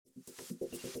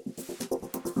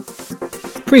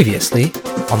Previously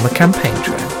on the campaign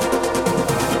trail.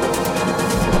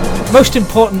 Most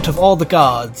important of all the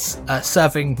guards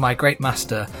serving my great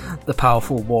master, the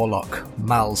powerful warlock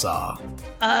Malzar.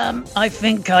 I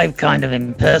think I've kind of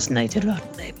impersonated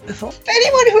Rodney before.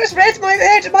 Anyone who has read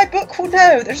my book will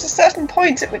know there's a certain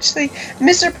point at which the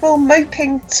miserable,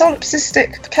 moping,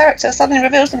 solipsistic character suddenly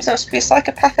reveals themselves to be a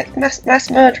psychopathic mass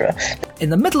murderer. In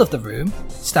the middle of the room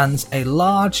stands a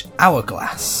large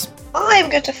hourglass. I'm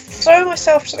going to throw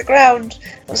myself to the ground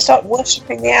and start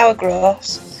worshipping the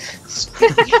hourglass.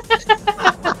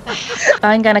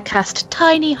 I'm going to cast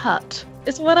Tiny Hut.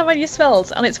 It's one of my new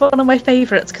spells, and it's one of my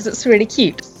favourites because it's really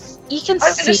cute. You can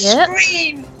I'm see going to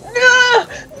scream! No!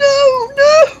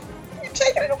 You've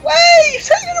taken it away!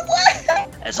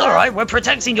 It's alright, we're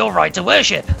protecting your right to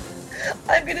worship.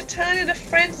 I'm going to turn in a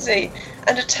frenzy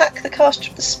and attack the caster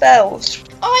of the spells.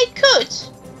 I could,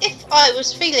 if I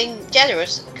was feeling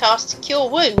generous, cast Cure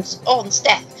Wounds on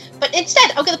Steph. But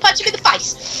instead, I'm going to punch him in the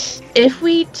face. If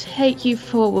we take you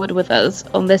forward with us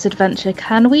on this adventure,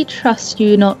 can we trust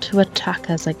you not to attack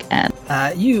us again?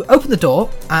 You open the door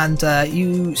and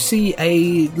you see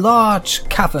a large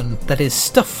cavern that is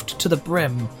stuffed to the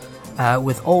brim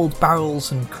with old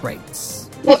barrels and crates.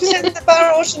 What's in the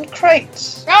barrels and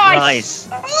crates? Rice!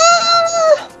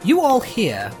 Ah! You all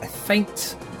hear a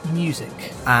faint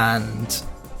music, and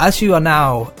as you are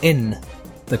now in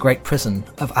the great prison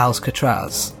of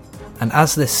Alcatraz, and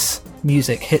as this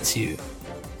music hits you,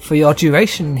 for your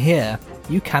duration here,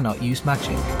 you cannot use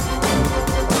magic.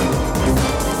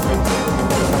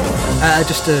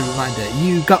 Just a reminder,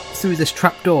 you got through this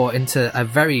trapdoor into a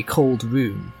very cold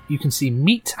room. You can see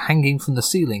meat hanging from the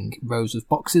ceiling, rows of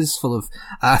boxes full of,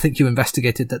 I think you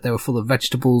investigated that they were full of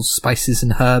vegetables, spices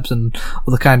and herbs and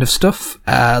other kind of stuff.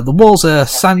 The walls are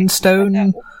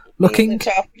sandstone looking. We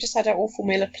just had an awful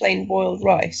meal of plain boiled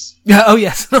rice. Yeah. Oh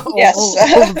yes. Yes.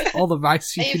 all the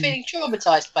rice. Are you feeling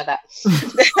traumatised by that?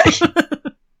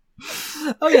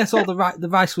 Oh yes, all the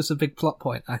rice was a big plot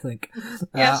point, I think.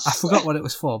 Yes. I forgot what it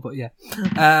was for, but yeah.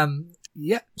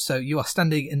 So you are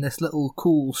standing in this little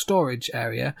cool storage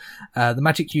area. The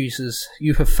magic users,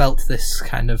 you have felt this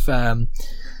kind of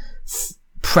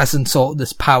presence or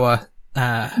this power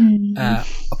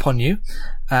upon you.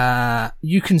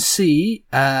 You can see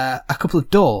a couple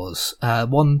of doors,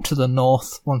 one to the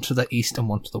north, one to the east, and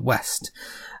one to the west.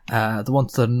 The one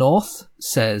to the north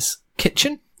says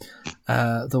kitchen,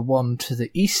 the one to the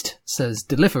east says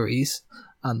deliveries,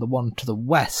 and the one to the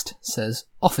west says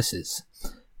offices.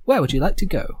 Where would you like to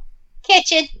go?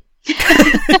 Kitchen.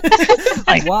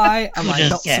 Why am I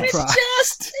not Yes. surprised?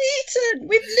 Just eaten!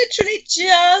 We've literally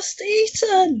just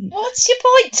eaten! What's your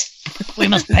point? We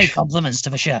must pay compliments to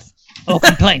the chef. Or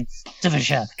complaints to the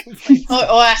chef.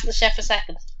 Or ask the chef a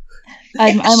second.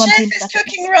 I'm If on the team chef is second.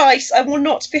 cooking rice, I will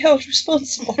not be held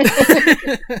responsible.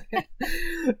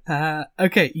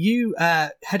 Okay, you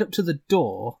head up to the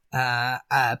door.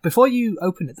 Before you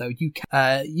open it, though,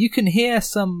 you can hear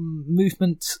some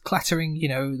movement, clattering.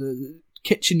 The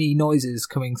kitchen-y noises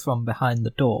coming from behind the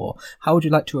door. How would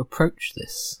you like to approach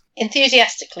this?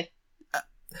 Enthusiastically.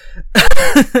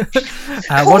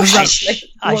 What does that?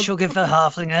 I shall give the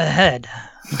halfling a head.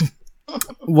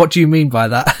 What do you mean by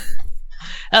that?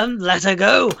 Let her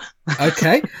go.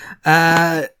 Okay.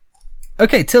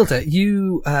 Okay, Tilda,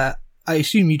 you, I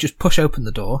assume you just push open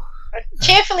the door.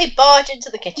 Cheerfully barge into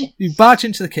the kitchen. You barge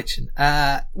into the kitchen.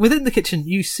 Within the kitchen,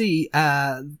 you see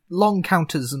long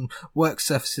counters and work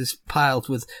surfaces piled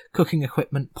with cooking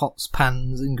equipment, pots,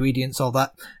 pans, ingredients, all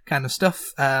that kind of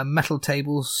stuff. Metal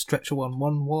tables stretch along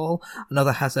one wall.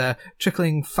 Another has a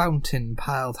trickling fountain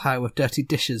piled high with dirty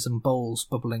dishes and bowls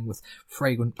bubbling with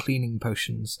fragrant cleaning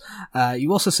potions.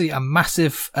 You also see a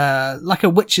massive, like a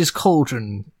witch's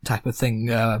cauldron type of thing,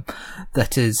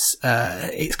 that is,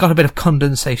 it's got a bit of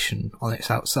condensation on its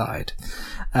outside.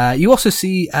 You also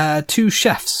see two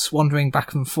chefs wandering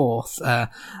back and forth,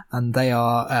 and they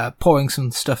are pouring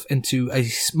some stuff into a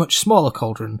much smaller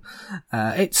cauldron.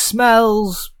 It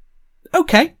smells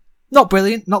okay. Not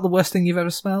brilliant, not the worst thing you've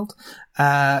ever smelled.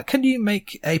 Can you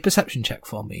make a perception check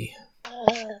for me?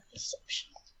 Perception.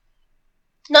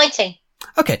 19.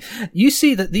 Okay, you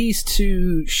see that these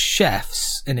two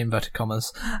chefs, in inverted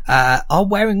commas, are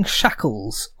wearing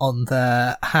shackles on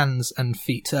their hands and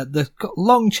feet. They've got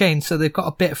long chains, so they've got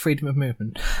a bit of freedom of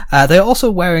movement. They're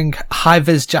also wearing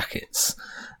high-vis jackets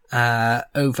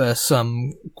over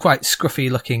some quite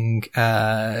scruffy-looking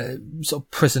sort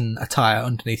of prison attire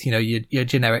underneath. Your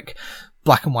generic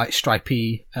black and white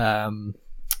stripy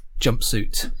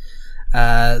jumpsuit.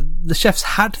 The chefs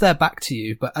had their back to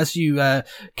you, but as you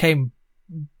came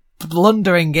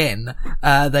blundering in,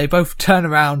 they both turn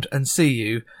around and see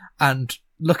you and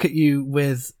look at you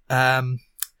with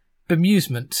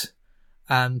bemusement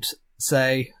and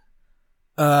say,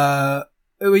 "Who are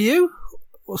you?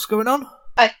 What's going on?"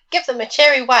 I give them a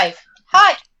cheery wave.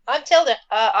 Hi, I'm Tilda.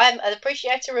 I'm an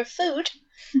appreciator of food.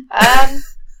 How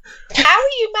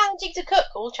are you managing to cook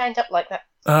all chained up like that?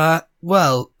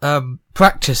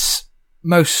 Practice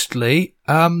mostly.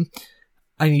 And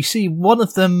you see one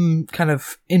of them kind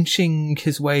of inching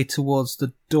his way towards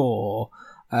the door,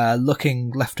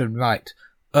 looking left and right.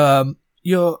 Are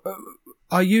you,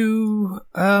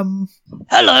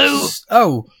 Hello!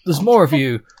 Oh, there's more of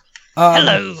you.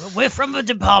 Hello, we're from the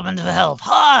Department of Health.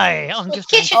 Hi! I'm just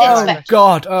Kitchen Oh, inspector.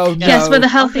 God, oh, no. Yes, we're the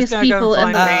I'm healthiest just gonna go people in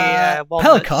and the find the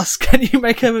walnuts. Pelicos, can you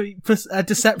make a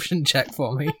deception check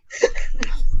for me?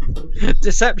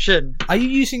 Deception. Are you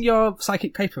using your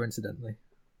psychic paper, incidentally?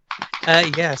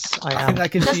 Yes, I I am. think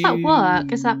that gives Does you... that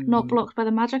work? Is that not blocked by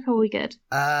the magic, or are we good?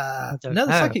 No, don't the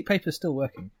know. psychic paper is still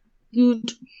working.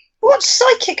 Good. What's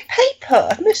psychic paper?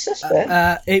 I missed this bit.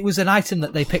 It was an item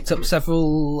that they picked up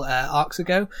several arcs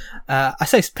ago. I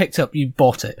say picked up, you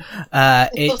bought it.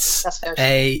 It's Tusco's.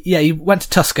 you went to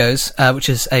Tusco's, which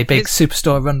is a big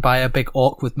superstore run by a big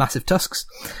orc with massive tusks.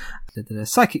 The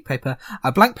psychic paper,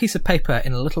 a blank piece of paper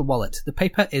in a little wallet. The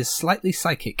paper is slightly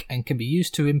psychic and can be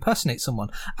used to impersonate someone.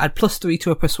 Add +3 to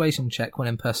a persuasion check when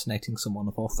impersonating someone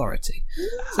of authority.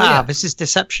 So, yeah. This is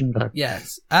deception, though.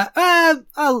 Yes.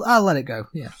 I'll let it go.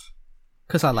 Yeah.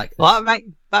 Because I like this. Well,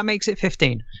 that makes it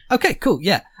 15. Okay, cool,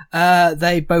 yeah.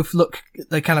 They both look,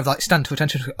 they kind of like stand to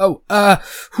attention.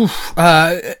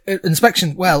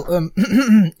 Inspection. Well,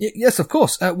 yes, of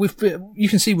course. You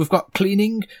can see we've got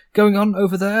cleaning going on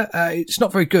over there. It's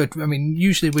not very good. I mean,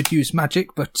 usually we'd use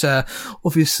magic, but,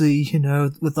 obviously, you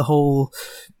know, with the whole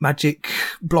magic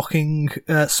blocking,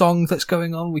 song that's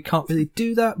going on, we can't really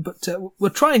do that, but, we're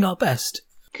trying our best.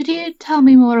 Could you tell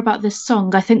me more about this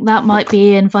song? I think that might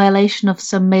be in violation of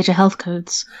some major health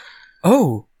codes.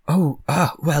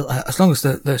 As long as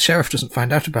the sheriff doesn't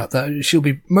find out about that, she'll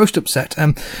be most upset.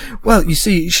 Well, you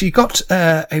see, she got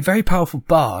a very powerful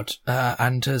bard,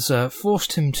 and has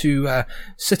forced him to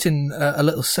sit in a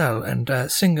little cell and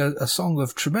sing a song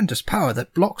of tremendous power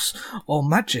that blocks all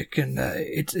magic. And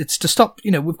it's to stop.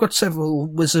 You know, we've got several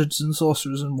wizards and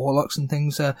sorcerers and warlocks and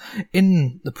things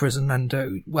in the prison. And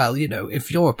you know,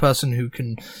 if you're a person who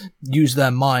can use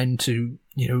their mind to,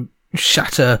 you know,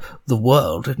 shatter the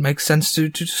world, it makes sense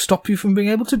to stop you from being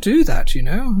able to do that, you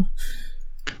know?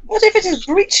 What if it is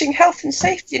breaching health and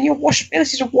safety and your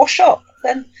ability to wash up?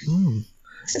 Then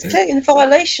this is clearly in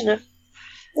violation of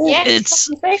all Yes. health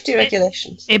and safety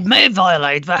regulations. It may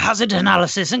violate the hazard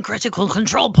analysis and critical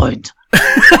control point.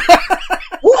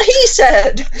 What he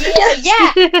said!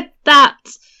 Yeah. That.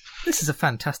 This is a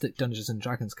fantastic Dungeons and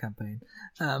Dragons campaign.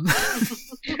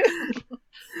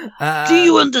 Do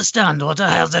you understand what a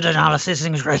hazard analysis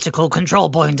and critical control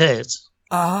point is?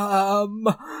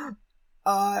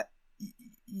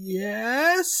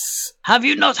 Yes? Have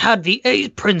you not had the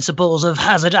 8 principles of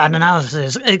hazard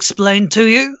analysis explained to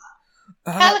you?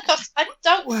 Pelicos, I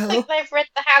don't well- think they've read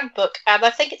the handbook, and I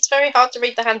think it's very hard to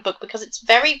read the handbook because it's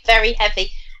very, very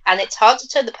heavy, and it's hard to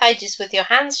turn the pages with your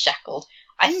hands shackled.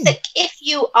 I think if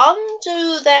you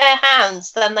undo their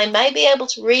hands, then they may be able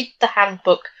to read the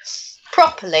handbook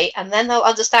properly, and then they'll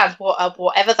understand what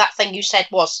whatever that thing you said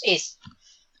is.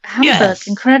 Handbook, Yes.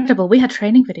 incredible. We had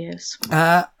training videos.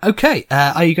 Okay,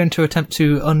 are you going to attempt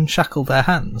to unshackle their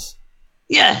hands?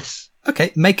 Yes.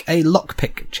 Okay, make a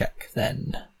lockpick check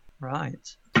then.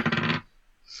 Right.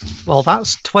 Well,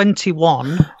 that's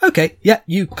 21. Okay, yeah,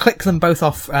 you click them both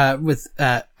off with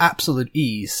absolute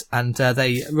ease, and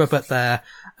they rub at their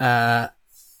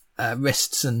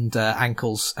wrists and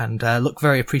ankles and look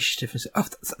very appreciative. And say, "Oh,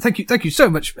 thank you so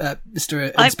much,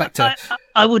 Mr. Inspector."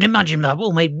 I would imagine that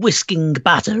will make whisking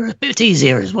batter a bit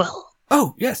easier as well.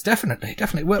 Oh, yes, definitely.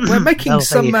 We're making Oh,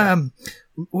 there you some.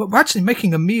 We're actually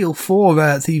making a meal for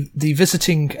the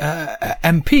visiting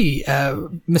MP,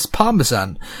 Miss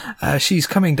Parmesan. She's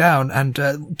coming down and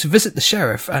to visit the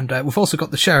sheriff, and we've also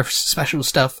got the sheriff's special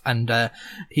stuff. And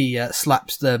he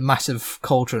slaps the massive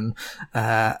cauldron,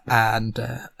 and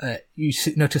you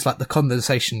notice like the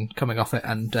condensation coming off it,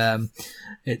 and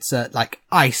it's like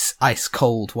ice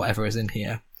cold, whatever is in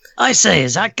here. I say,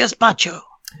 is that gazpacho?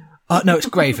 No, it's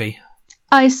gravy.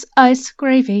 Ice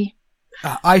gravy.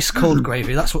 Ice cold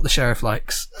gravy. That's what the sheriff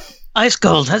likes. Ice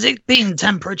cold. Has it been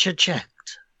temperature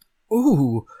checked?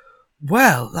 Ooh,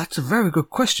 well, that's a very good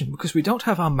question because we don't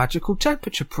have our magical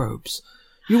temperature probes.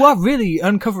 You are really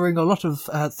uncovering a lot of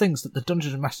things that the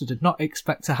Dungeon Master did not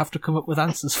expect to have to come up with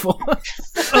answers for.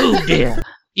 Oh dear.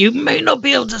 You may not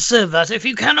be able to serve that if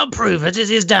you cannot prove it.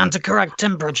 It is down to correct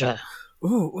temperature.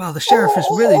 Oh, well, the sheriff is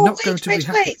really not going to be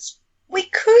happy. Wait. We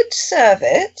could serve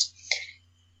it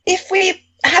if we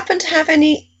happen to have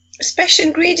any special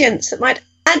ingredients that might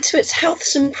add to its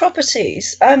healthsome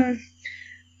properties, and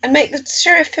make the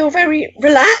sheriff feel very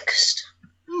relaxed.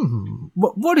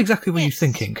 What exactly were you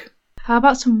thinking? How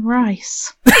about some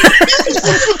rice?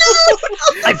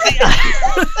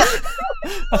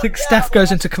 I think Steph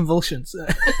goes into convulsions.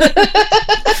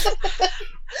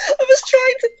 I was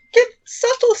trying to give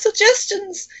subtle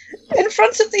suggestions in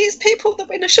front of these people that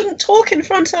we shouldn't talk in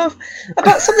front of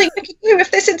about something we could do if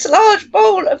this large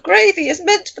bowl of gravy is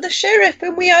meant for the sheriff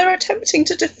whom we are attempting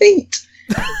to defeat.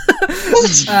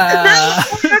 Now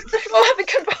we're having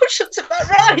convulsions about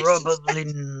rice. Probably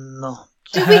not.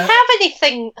 Do we have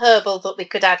anything herbal that we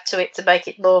could add to it to make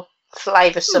it more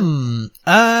flavoursome?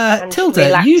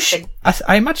 Tilda,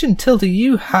 I imagine, Tilda,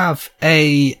 you have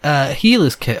a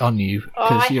healer's kit on you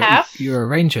because you're a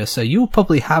ranger, so you'll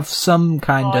probably have some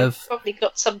kind of. I've probably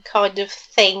got some kind of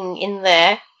thing in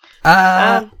there.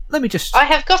 Let me just. I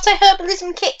have got a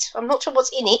herbalism kit. I'm not sure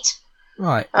what's in it.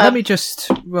 Right, let me just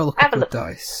roll a couple of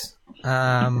dice.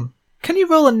 Can you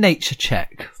roll a nature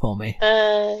check for me?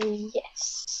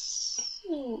 Yes.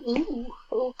 Ooh,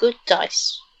 good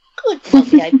dice. Good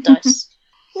well-behaved dice.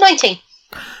 19.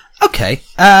 Okay.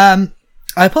 I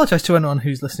apologise to anyone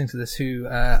who's listening to this who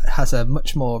has a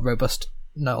much more robust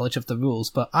knowledge of the rules,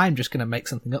 but I'm just going to make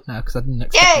something up now because I didn't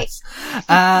expect this.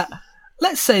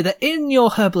 Let's say that in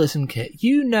your herbalism kit,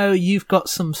 you've got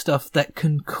some stuff that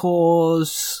can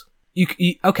cause...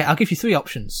 Okay, I'll give you 3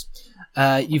 options.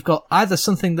 You've got either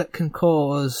something that can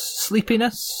cause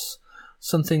sleepiness,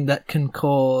 something that can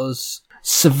cause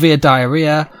severe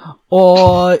diarrhea,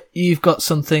 or you've got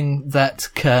something that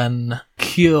can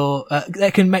cure,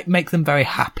 that can make them very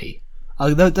happy.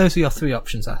 Those are your 3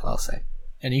 options, I'll say.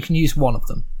 And you can use one of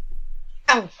them.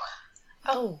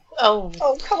 Oh,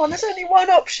 come on, there's only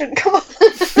one option, come on.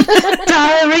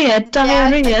 Diarrhea.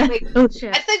 Yeah, Oh,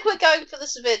 shit. I think we're going for the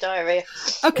severe diarrhea.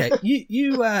 Okay,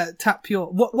 you tap your...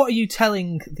 What are you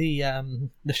telling the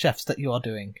chefs that you are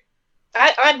doing?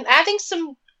 I'm adding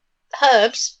some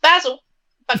herbs, basil,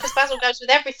 because basil goes with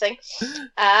everything,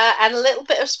 and a little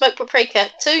bit of smoked paprika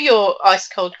to your ice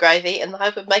cold gravy in the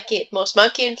hope of making it more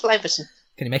smoky and flavoursome.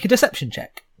 Can you make a deception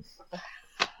check?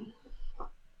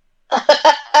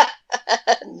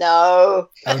 No.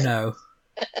 Oh no.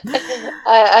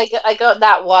 I got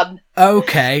that one.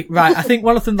 Okay, right. I think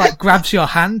one of them grabs your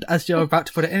hand as you're about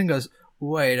to put it in and goes,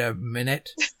 "Wait a minute.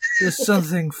 There's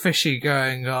something fishy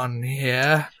going on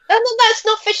here." No, that's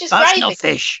not fish, it's That's gravy. not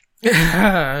fish. So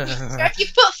if you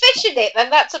put fish in it, then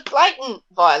that's a blatant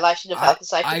violation of health and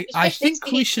safety. I think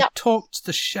we should talk to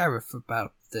the sheriff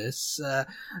about this.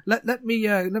 Let me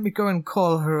go and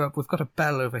call her up. We've got a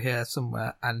bell over here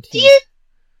somewhere, and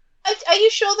Are you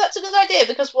sure that's a good idea?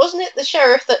 Because wasn't it the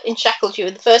sheriff that enshackled you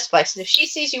in the first place? And if she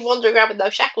sees you wandering around with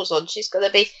no shackles on, she's going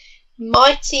to be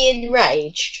mighty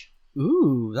enraged.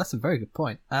 Ooh, that's a very good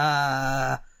point.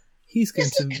 He's going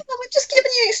to... Come on, we're just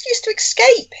giving you an excuse to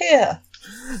escape here.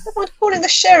 Everyone's calling the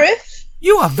sheriff.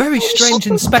 You are very strange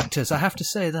inspectors, I have to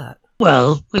say that.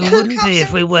 Well, we wouldn't be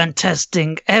if we weren't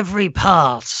testing every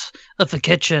part of the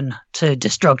kitchen to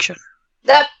destruction.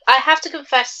 I have to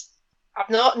confess, I'm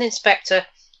not an inspector.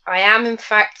 I am, in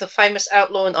fact, the famous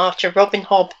outlaw and archer Robin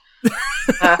Hobb.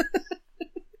 And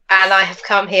I have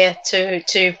come here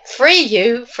to free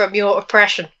you from your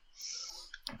oppression.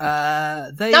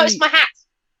 Notice my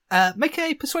hat. Make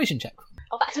a persuasion check.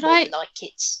 Oh, that's Could more I- like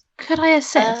it. Could I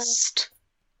assist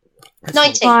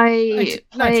 19.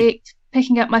 by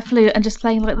picking up my flute and just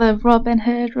playing like the Robin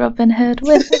Hood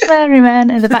with the ferryman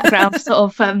in the background, sort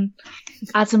of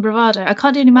add some bravado. I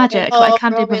can't do any magic, but I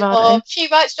can do bravado. She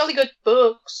writes jolly good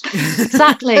books.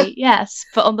 Exactly, yes,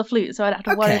 but on the flute, so I don't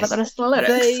have to worry about the rest of the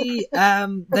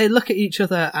lyrics. They look at each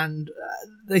other and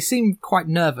they seem quite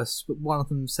nervous, but one of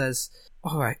them says,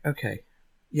 "All right, okay,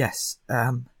 yes,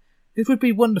 it would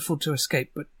be wonderful to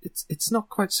escape, but it's not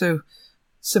quite so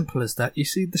simple as that. You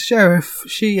see, the sheriff,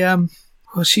 she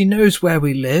knows where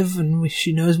we live, and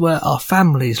she knows where our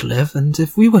families live, and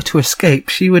if we were to escape,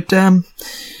 she would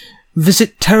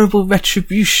visit terrible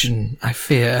retribution, I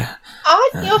fear."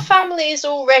 Aren't your families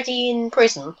already in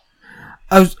prison?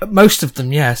 Oh, most of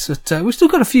them, yes, but we've still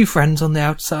got a few friends on the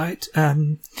outside. Well,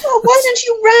 why don't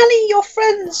you rally your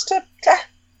friends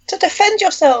to defend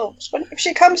yourselves if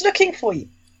she comes looking for you?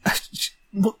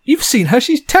 Well, you've seen her,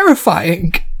 she's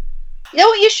terrifying. You know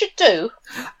what you should do?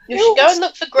 You should go and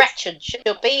look for Gretchen.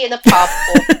 She'll be in a pub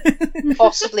or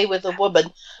possibly with a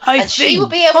woman. She will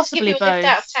be able to give you a lift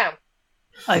out of town.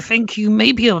 I think you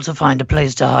may be able to find a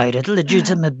place to hide at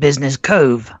Legitimate Business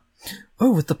Cove.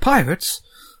 Oh, with the pirates?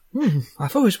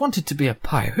 I've always wanted to be a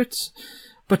pirate,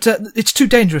 but it's too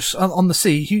dangerous on the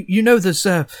sea. You know there's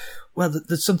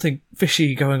there's something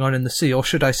fishy going on in the sea, or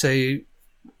should I say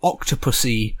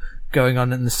octopusy going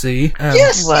on in the sea.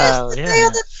 Yes, well, yes, yeah.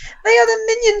 they are the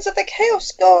minions of the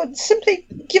Chaos God. Simply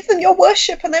give them your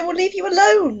worship and they will leave you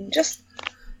alone. Just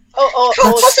Or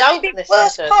can't possibly don't be listen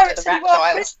worse to pirates the than you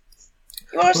are reptiles. prisoners.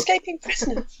 You are escaping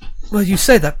prisoners. Well, you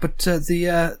say that, but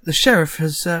the sheriff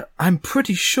has, I'm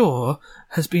pretty sure,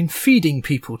 has been feeding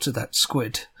people to that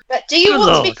squid. But do you Good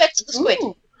want to be Lord. fed to the squid?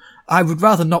 Ooh. I would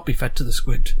rather not be fed to the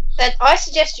squid. Then I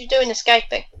suggest you do an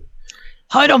escaping.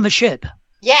 Hide on the ship.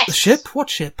 Yes. The ship? What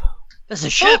ship? There's a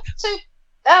ship.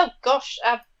 Oh gosh.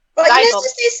 Right, Davon. you know,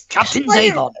 there's these Captain pirates.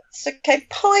 Davon. Okay,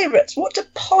 pirates. What do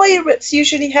pirates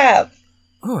usually have?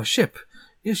 Oh, a ship.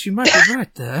 Yes, you might be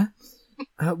right there.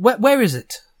 Where is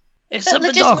it? It's At up the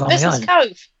dock Legitimate on the Business island.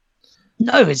 Cove.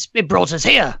 No, it brought us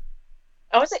here.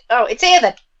 Oh, is it? Oh, it's here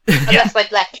then. Unless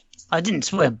they've left. I didn't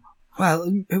swim.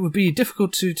 Well, it would be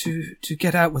difficult to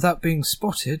get out without being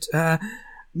spotted.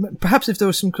 Perhaps if there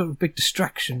was some kind of big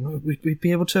distraction, we'd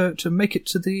be able to make it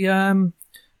to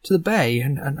the bay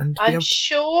and be I'm able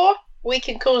sure we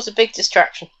can cause a big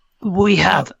distraction. We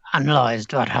have analysed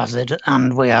that hazard,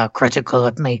 and we are critical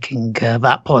at making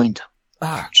that point.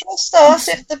 Trust us.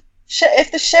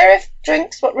 If the sheriff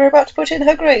drinks what we're about to put in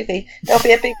her gravy, there'll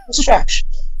be a big distraction.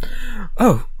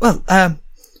 Oh, well,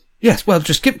 yes, well,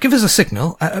 just give us a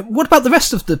signal. What about the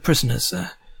rest of the prisoners?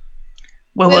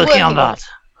 We're working on that.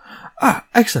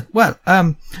 Excellent. Well,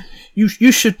 you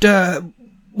should,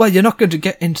 well, you're not going to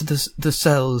get into the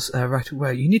cells right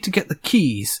away. You need to get the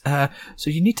keys. So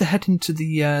you need to head into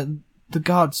the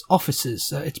guards'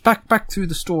 offices. It's back through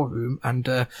the storeroom, and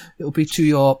it'll be to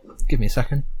your... Give me a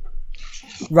second.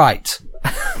 Right.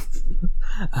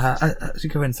 As you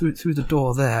go in through the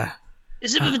door there.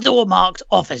 Is it the door marked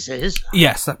offices?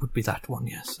 Yes, that would be that one,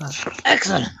 yes.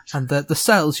 Excellent. And the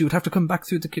cells, you would have to come back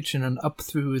through the kitchen and up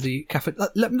through the cafe.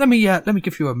 Let me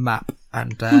give you a map.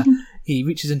 And he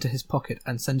reaches into his pocket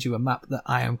and sends you a map that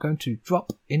I am going to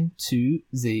drop into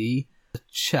the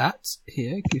chat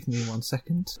here. Give me 1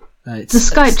 second. The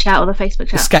Skype chat or the Facebook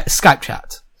chat? Skype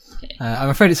chat. I'm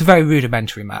afraid it's a very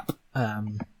rudimentary map.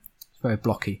 It's very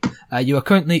blocky. You are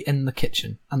currently in the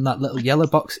kitchen, and that little yellow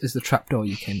box is the trapdoor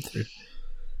you came through.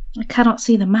 I cannot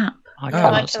see the map. I I cannot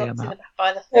cannot see see a the map. map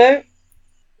either. No.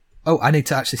 Oh, I need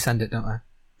to actually send it, don't I?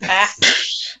 Ah.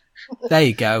 There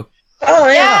you go. Oh,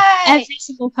 yeah. Yay! Every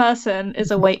single person is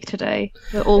awake today.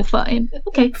 We're all fine.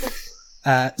 Okay.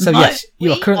 So yes,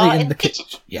 you are We currently are in in the the kitchen.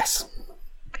 kitchen. Yes.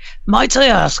 Might I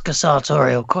ask a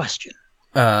sartorial question?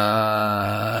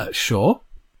 Sure.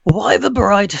 Why the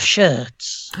bright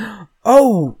shirts?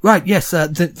 Oh, right, yes,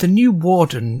 the new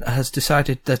warden has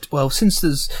decided that, well, since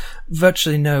there's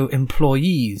virtually no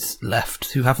employees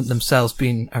left who haven't themselves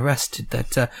been arrested,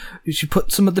 that we should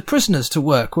put some of the prisoners to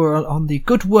work. We're on the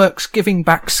Good Works Giving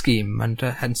Back scheme, and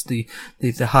hence the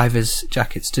high-vis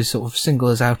jackets to sort of single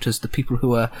us out as the people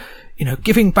who are,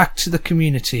 giving back to the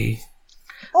community.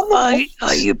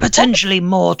 Are you potentially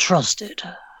more trusted?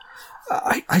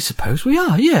 I suppose we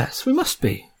are, yes, we must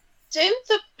be. Do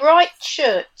the bright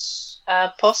shirts,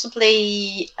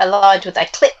 possibly allied with a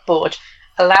clipboard,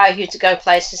 allow you to go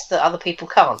places that other people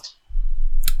can't?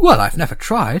 Well, I've never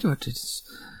tried, but it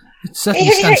certainly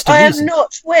Hey, stands to I am reason.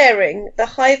 not wearing the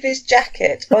high-vis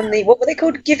jacket on the, what were they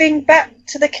called, giving back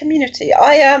to the community.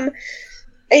 I am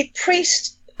a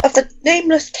priest of the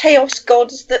nameless chaos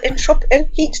gods that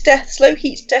slow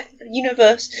heat death of the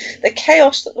universe, the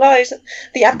chaos that lies,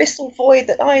 the abyssal void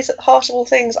that lies at the heart of all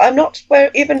things. I'm not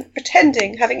even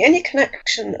pretending having any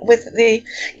connection with the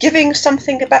giving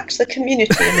something back to the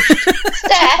community.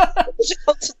 Steph,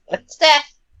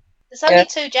 there's only Yeah.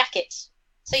 2 jackets,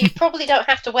 so you probably don't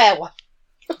have to wear one.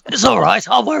 It's all right.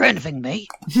 I'll wear anything, me.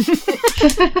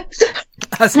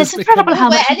 As It's has incredible become- how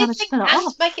Wear much you managed anything to fill it and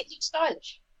off. make it look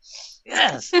stylish.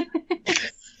 Yes.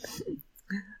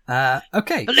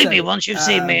 Okay. Believe so, me, once you've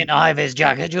seen me in a high-vis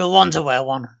jacket, you'll want to wear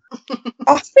one.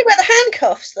 I think wear the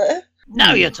handcuffs, though.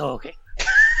 Now you're talking.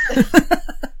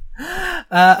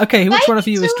 Okay, which one of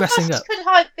Maybe you is 2 dressing of us up? could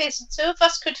hide this, and 2 of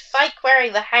us could fake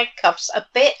wearing the handcuffs, a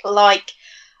bit like,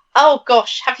 oh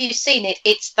gosh, have you seen it?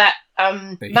 It's that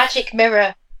Magic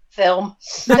Mirror film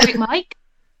Magic Mike?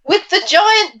 with the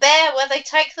giant bear, where they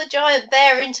take the giant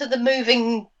bear into the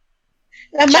moving.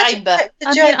 Now, imagine Chamber. like the I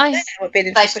mean, giant I- bear would be They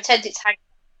interesting. pretend it's hang.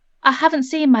 I haven't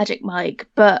seen Magic Mike,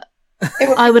 but It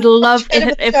would I would love better if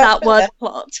with the that giant was bear.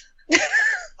 plot.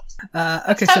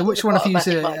 Okay, so totally which one of you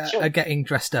automatic, sure. are getting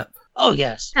dressed up? Oh,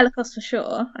 yes. Holocaust for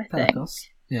sure, I think. Pelagos?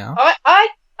 Yeah. I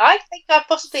I think I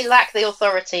possibly lack the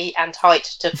authority and height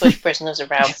to push prisoners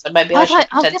around, so maybe I should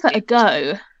I'll give pretend it to a be-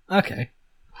 go. Okay.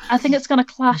 I think it's going to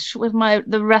clash with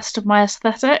the rest of my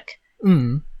aesthetic.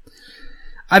 Mm.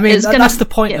 I mean, It's gonna- that's the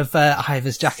point yeah. of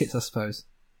Hiver's jackets, I suppose.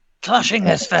 Clashing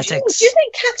aesthetics. Do you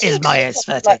think Katia is my could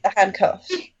aesthetic. like the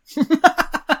handcuffs?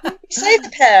 Save the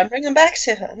pair and bring them back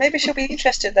to her. Maybe she'll be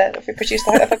interested then if I produce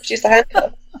the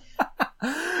handcuff.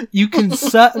 You can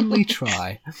certainly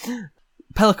try.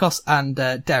 Pelikos and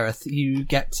Dareth, you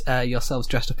get yourselves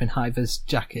dressed up in Hiver's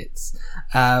jackets.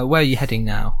 Where are you heading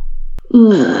now?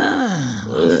 First,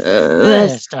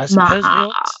 I suppose we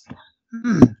ought-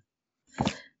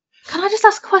 Can I just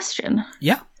ask a question?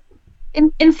 Yeah.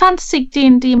 In fantasy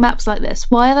D&D maps like this,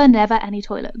 why are there never any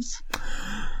toilets?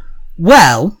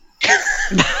 Well,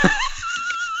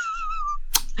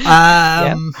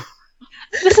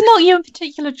 This is not you in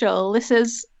particular, Joel. This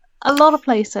is a lot of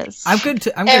places. I'm going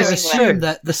to Everywhere. assume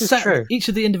that This is true. each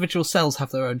of the individual cells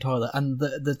have their own toilet, and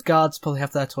the guards probably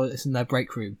have their toilets in their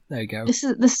break room. There you go. This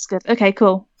is good. Okay,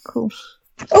 cool. Quite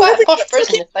have we a posh got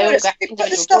prison if they all toilets? got Have we put the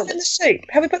individual stuff in the toilets. soup?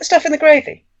 Have we put the stuff in the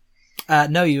gravy?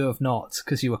 No, you have not,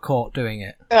 because you were caught doing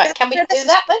it. Right, can we do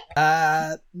that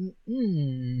then?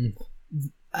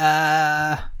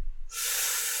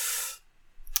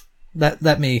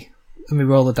 Let me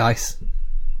roll the dice.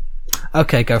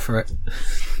 Okay, go for it.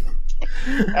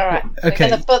 Alright, Okay. we're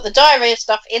going to put the diarrhea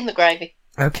stuff in the gravy.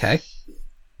 Okay.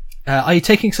 Are you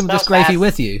taking some of this Smells gravy bad.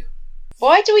 with you?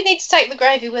 Why do we need to take the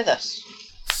gravy with us?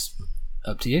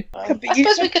 Up to you. Could be I suppose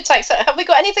useful. we could take... So, have we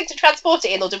got anything to transport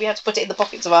it in, or do we have to put it in the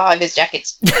pockets of our high-vis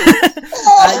jackets?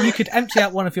 You could empty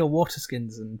out one of your water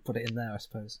skins and put it in there, I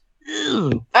suppose.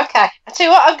 Ew. Okay, I tell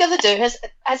you what I'm going to do.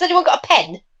 Has anyone got a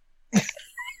pen?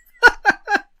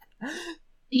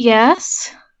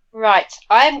 Yes. Right,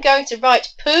 I am going to write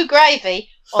poo gravy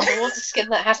on the water skin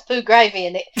that has poo gravy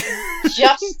in it,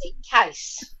 just in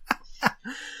case.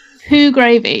 Poo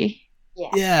gravy. Yeah.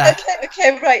 Yeah.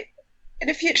 Okay, right. In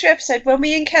a future episode, when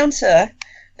we encounter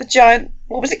the giant,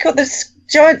 what was it called? The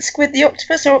giant squid, the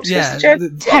octopus, or octopus, Yeah. the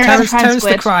giant. Terrence Terrence the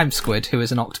squid. crime squid, who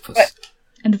is an octopus. Right.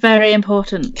 And very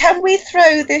important. Can we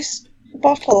throw this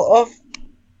bottle of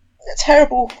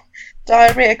terrible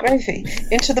diarrhea gravy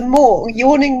into the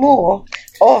yawning maw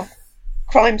of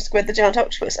Crime Squid, the giant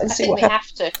octopus, and I see think what we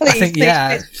happens? have to. Please, I think, please,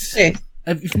 yeah. please,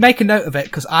 please. Make a note of it,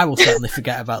 because I will certainly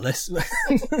forget about this.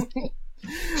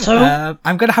 So,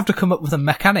 I'm going to have to come up with a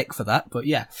mechanic for that, but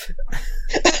yeah.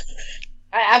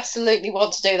 I absolutely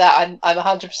want to do that. I'm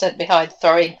 100% behind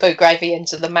throwing poo gravy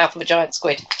into the mouth of a giant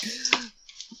squid.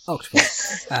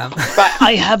 Octopus. Right,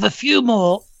 I have a few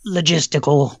more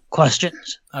logistical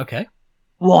questions. Okay.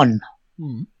 One,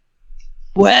 Hmm.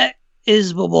 where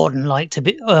is the warden like to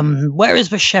be? Where is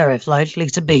the sheriff likely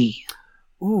to be?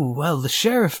 Ooh, well, the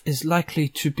sheriff is likely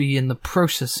to be in the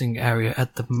processing area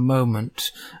at the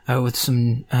moment with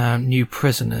some new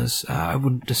prisoners. I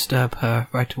wouldn't disturb her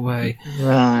right away.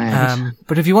 Right.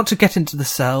 But if you want to get into the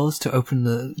cells to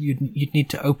open you'd need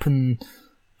to open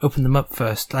them up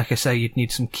first. Like I say, you'd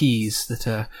need some keys that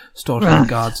are stored in Right. the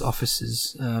guards'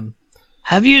 offices.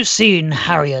 Have you seen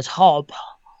Harriet Hobb?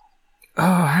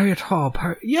 Oh, Harriet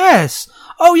Hobb. Yes.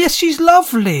 Oh, yes, she's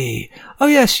lovely. Oh,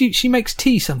 yes, she makes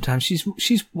tea sometimes.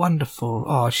 She's wonderful.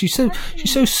 Oh, she's so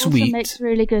Also sweet. makes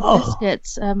really good Oh.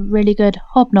 biscuits. Really good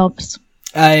hobnobs.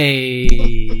 Hey.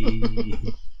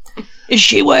 Is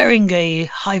she wearing a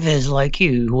high-vis like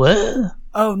you were?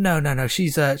 Oh, no.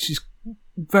 She's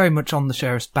very much on the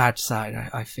sheriff's bad side.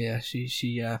 I fear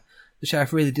the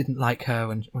sheriff really didn't like her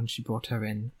when she brought her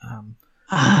in.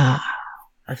 Ah,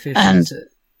 I fear And- she's.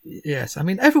 Yes, I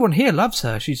mean everyone here loves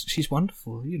her. She's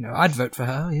wonderful. You know, I'd vote for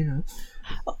her. You know.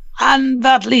 and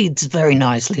that leads very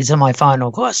nicely to my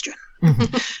final question.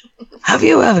 Have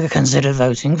you ever considered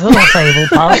voting for the Fable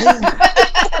Party?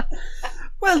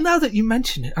 Well, now that you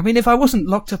mention it, I mean, if I wasn't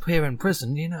locked up here in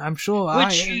prison, you know, I'm sure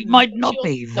Which you might not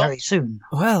be very soon.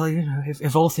 Well, you know,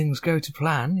 if all things go to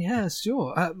plan, yes,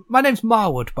 sure. My name's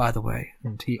Marwood, by the way,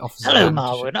 and he offers. a Hello, hand to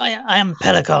Marwood. I am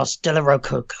Pelikos de la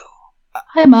Rococo.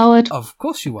 Hi, Marwood. Of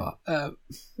course you are.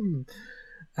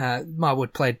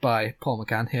 Marwood, played by Paul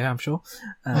McGann here, I'm sure.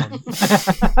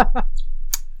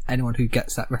 Anyone who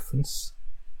gets that reference,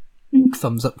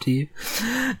 thumbs up to you.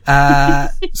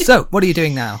 So, what are you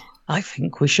doing now? I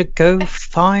think we should go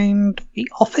find the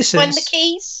officers. find the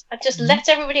keys and just let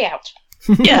everybody out.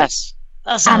 Yes.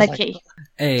 That sounds Anarchy. like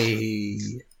a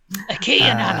key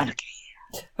and anarchy.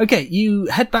 Okay, you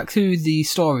head back to the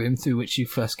storeroom through which you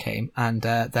first came, and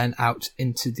then out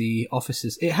into the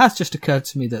offices. It has just occurred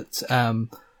to me that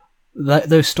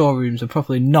those storerooms are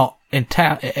probably not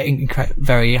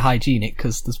very hygienic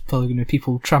because there's probably going to be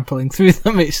people trampling through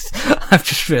them. I've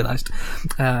just realised.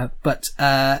 But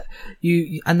then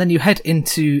you head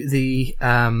into the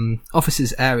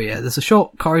offices area. There's a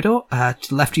short corridor. To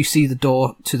the left, you see the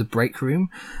door to the break room.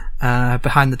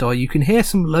 Behind the door, you can hear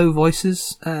some low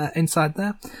voices inside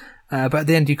there. But at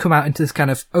the end, you come out into this kind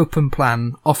of open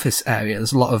plan office area.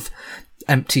 There's a lot of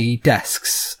empty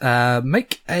desks.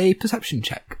 Make a perception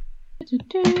check.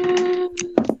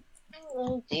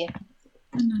 Oh dear.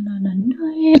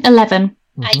 11.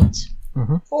 8.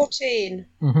 14.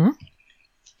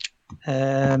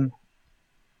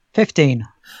 15.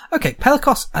 Okay,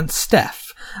 Pelikos and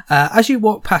Steph. As you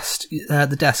walk past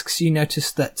the desks, you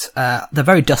notice that they're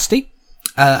very dusty,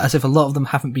 as if a lot of them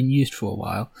haven't been used for a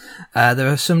while.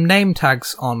 There are some name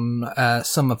tags on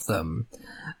some of them.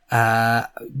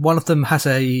 One of them has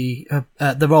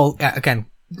they're all, again,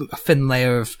 a thin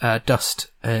layer of dust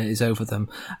is over them.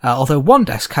 Although one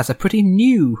desk has a pretty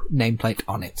new nameplate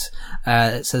on it.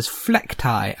 It says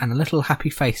Flecktie and a little happy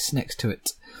face next to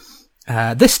it.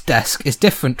 This desk is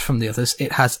different from the others.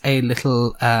 It has a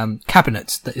little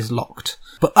cabinet that is locked.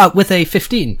 But with a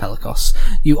 15, Pelikos,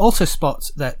 you also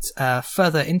spot that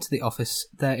further into the office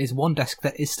there is one desk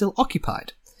that is still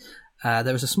occupied.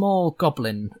 There is a small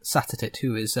goblin sat at it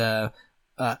who is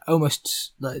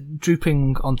almost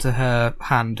drooping onto her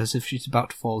hand as if she's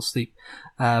about to fall asleep.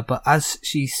 But as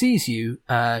she sees you,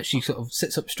 she sort of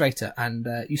sits up straighter, and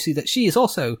you see that she is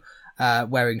also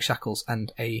wearing shackles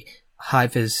and a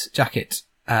high-vis jacket,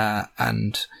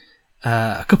 and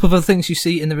a couple of other things you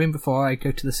see in the room before I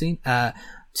go to the scene.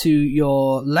 To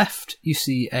your left, you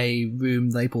see a room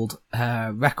labelled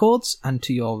records, and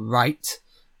to your right,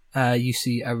 you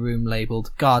see a room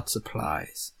labelled guard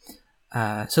supplies.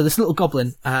 So this little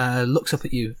goblin looks up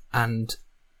at you and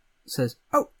says,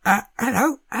 "Oh,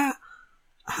 hello.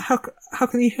 How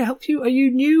can he help you? Are you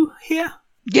new here?"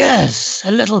 Yes, a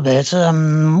little bit.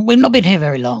 We've not been here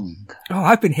very long. Oh,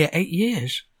 I've been here 8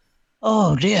 years.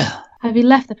 Oh, dear. Have you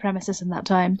left the premises in that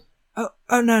time? Oh,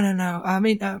 no. I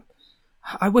mean,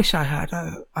 I wish I had.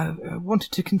 I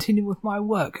wanted to continue with my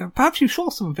work. Perhaps you saw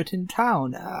some of it in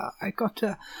town. I got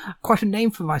quite a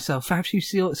name for myself. Perhaps you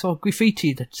saw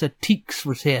graffiti that said Teeks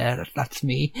was here. That's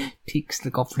me, Teeks the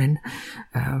Goblin.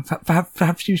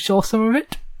 Perhaps you saw some of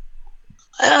it?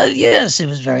 Yes, it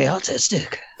was very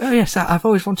artistic. Oh, yes, I've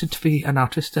always wanted to be an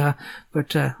artist,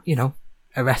 but,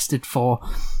 arrested for,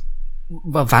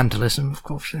 vandalism, of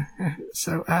course.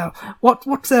 So, what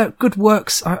good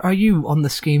works are you on the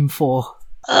scheme for?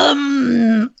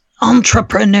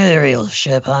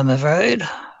 Entrepreneurship, I'm afraid.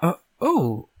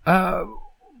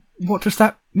 What does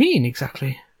that mean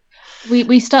exactly?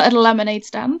 We started a lemonade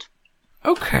stand.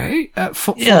 Okay,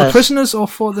 for the prisoners or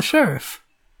for the sheriff?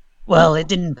 Well, it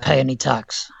didn't pay any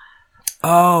tax.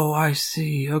 Oh, I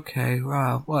see. Okay,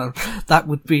 wow. Well, that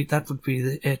would be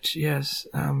it. Yes.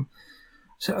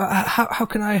 So, how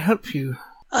can I help you?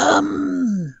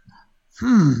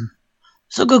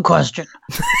 It's a good question.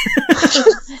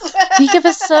 Can you give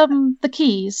us the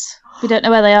keys? We don't know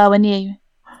where they are. We're new.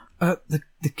 The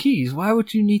keys? Why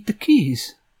would you need the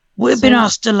keys? We've been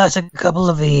asked to let a couple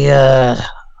of the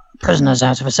prisoners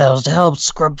out of our cells to help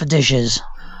scrub the dishes.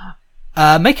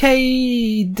 Make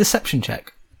a deception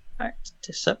check. Right,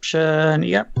 deception,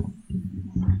 yep.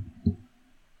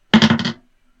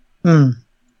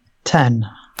 10.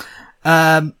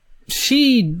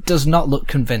 She does not look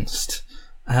convinced.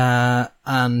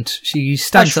 And she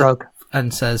stands up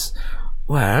and says,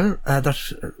 "Well,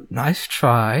 that's a nice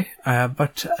try,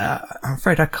 but I'm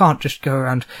afraid I can't just go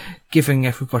around giving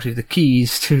everybody the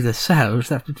keys to the cells.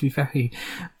 That would be very,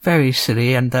 very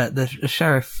silly, and the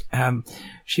sheriff,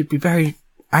 she'd be very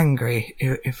angry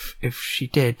if she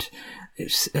did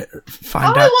find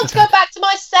out." I want to go back to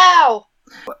my cell.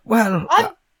 Well,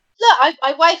 I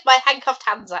waved my handcuffed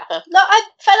hands at her. Look, I'm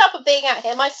fed up of being out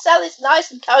here. My cell is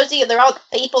nice and cosy, and there aren't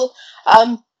people.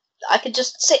 I could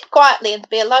just sit quietly and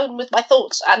be alone with my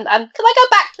thoughts. And can I go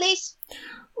back, please?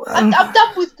 I'm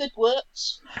done with good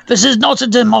works. This is not a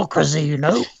democracy, you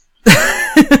know.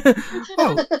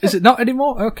 Oh, is it not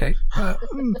anymore? Okay.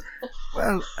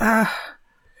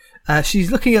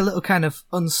 She's looking a little kind of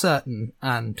uncertain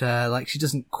and like she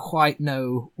doesn't quite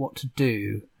know what to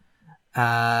do.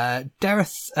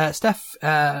 Dareth, Steph,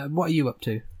 what are you up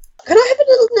to? Can I have a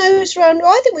little nose round?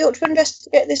 I think we ought to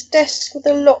investigate this desk with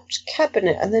the locked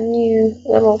cabinet and the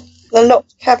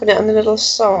locked cabinet and the little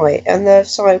sign and the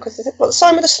sign, because the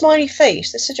sign with a smiley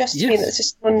face. This suggests to me that this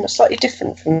is someone slightly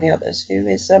different from the others, who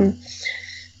is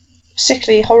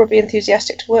particularly horribly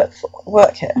enthusiastic to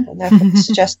work here, and therefore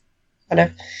suggests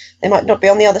they might not be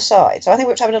on the other side. So I think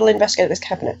we'll have a little investigate this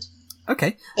cabinet.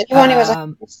 Okay. Anyone who has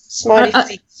a smiley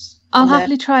face. I'll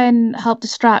happily try and help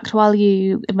distract while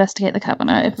you investigate the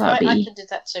cabinet, if that would I be... can do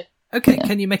that too. Okay,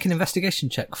 can you make an investigation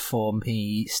check for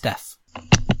me, Steph?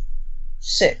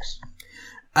 6.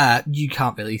 You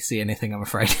can't really see anything, I'm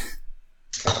afraid.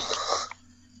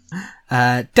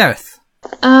 Dareth.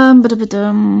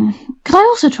 Could I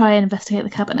also try and investigate the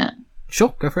cabinet?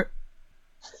 Sure, go for it.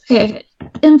 Okay.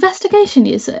 Investigation,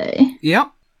 you say? Yeah.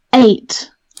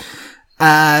 8.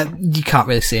 You can't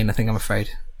really see anything, I'm afraid.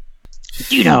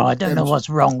 You know, I don't know what's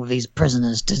wrong with these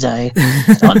prisoners today.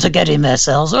 They want to get in their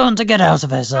cells, or want to get out of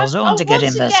their cells, or want to get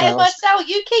in their cells. Myself,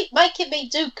 you keep making me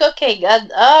do cooking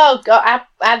and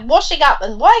and washing up.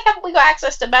 And why haven't we got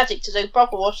access to magic to do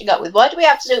proper washing up with? Why do we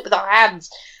have to do it with our hands?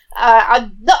 I've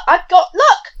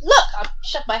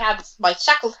shoved my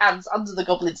shackled hands under the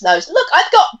goblin's nose. Look,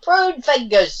 I've got prune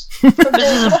fingers.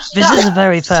 This is a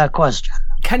very fair question.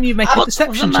 Can you make a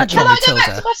deception check? Can I go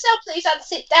back to my cell, please, and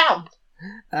sit down?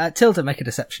 Tilda, make a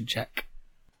deception check.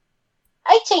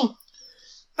 18.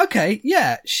 Okay,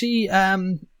 yeah. She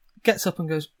gets up and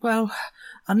goes, well,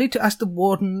 I need to ask the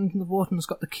warden. The warden's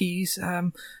got the keys.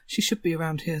 She should be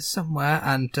around here somewhere.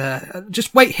 And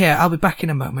just wait here. I'll be back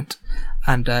in a moment.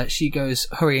 And she goes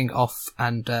hurrying off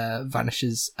and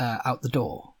vanishes out the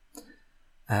door.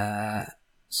 So,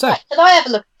 right, can I have a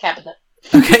look at the cabinet?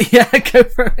 Okay, yeah, go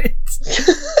for it.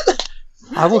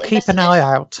 I will keep an eye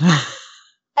out.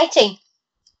 18.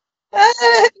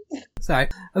 Sorry.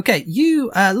 Okay,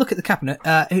 you look at the cabinet.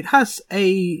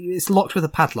 It's locked with a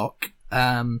padlock.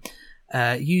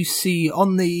 You see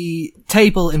on the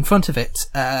table in front of it,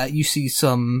 you see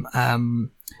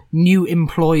some new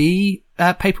employee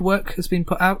paperwork has been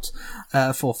put out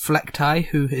for Flecktie,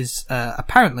 who is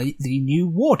apparently the new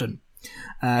warden,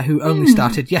 who only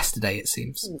started yesterday, it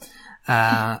seems.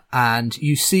 And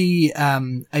you see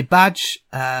a badge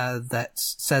that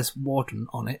says warden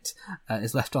on it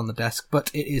is left on the desk,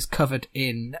 but it is covered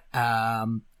in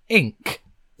ink,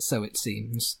 so it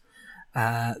seems.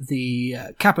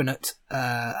 The cabinet,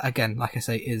 again, like I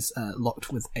say, is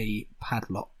locked with a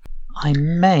padlock. I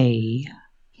may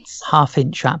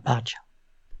half-inch that badge.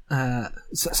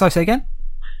 Sorry, say again?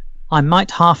 I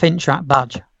might half-inch that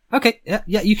badge. Okay,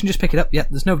 yeah, you can just pick it up. Yeah,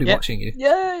 there's nobody watching you.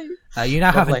 Yay! You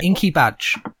now have an inky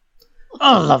badge.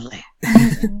 Oh, lovely.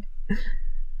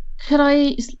 Could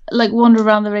I wander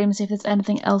around the room and see if there's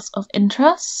anything else of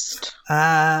interest?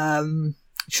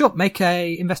 Sure, make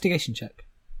a investigation check.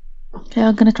 Okay,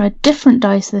 I'm going to try different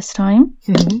dice this time.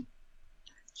 Mm-hmm.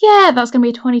 Yeah, that's going to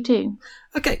be a 22.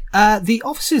 Okay, the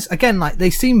offices, again, they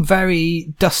seem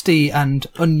very dusty and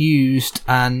unused,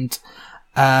 and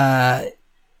yeah,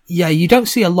 you don't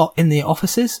see a lot in the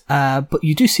offices, but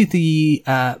you do see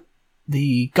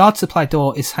the guard supply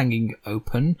door is hanging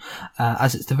open,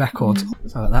 as it's the record.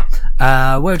 Sorry about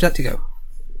that. Where would you like to go?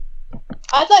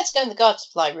 I'd like to go in the guard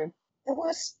supply room. The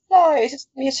worst supplies. It's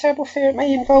going to be a terrible fear. It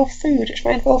may involve food, which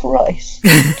may involve rice.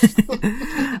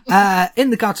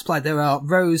 In the guard supply, there are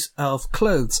rows of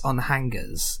clothes on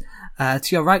hangers. To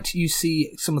your right, you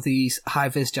see some of these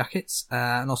high-vis jackets,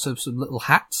 and also some little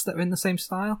hats that are in the same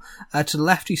style. To the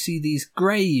left, you see these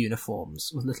grey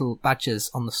uniforms with little badges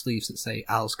on the sleeves that say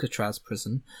Alcatraz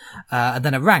Prison. And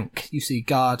then a rank, you see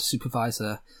guard,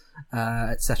 supervisor,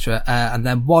 etc. And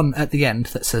then one at the end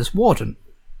that says warden.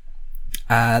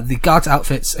 The guards'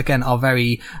 outfits, again, are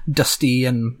very dusty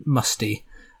and musty.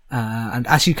 And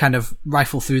as you kind of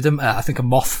rifle through them, I think a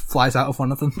moth flies out of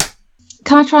one of them.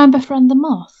 Can I try and befriend the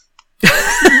moth?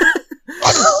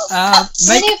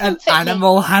 Make an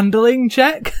animal handling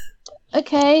check.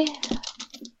 Okay.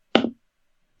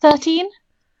 13?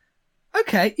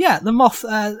 Okay, yeah, the moth,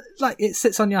 it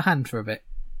sits on your hand for a bit.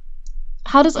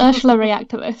 How does Ursula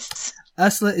react to this?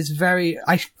 Ursula is very...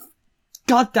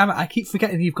 God damn it, I keep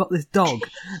forgetting you've got this dog.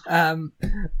 I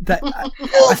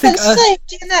think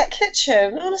saved in that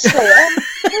kitchen, honestly.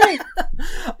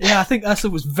 Yeah, I think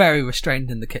Ursula was very restrained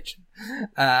in the kitchen.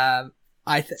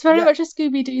 It's very much a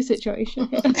Scooby-Doo situation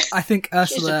here. I think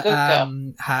Ursula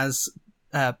has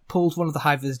pulled one of the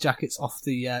high-vis jackets off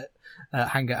the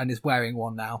hanger and is wearing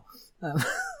one now.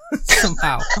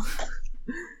 Somehow.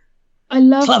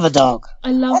 Clever dog.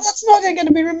 Well, that's not going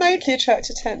to be remotely attract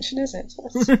attention, is it?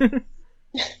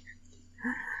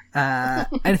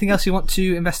 Anything else you want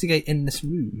to investigate in this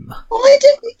room? Why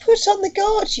didn't we put on the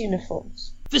guard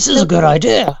uniforms? This is a good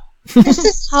idea.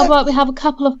 How about we have a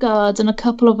couple of guards and a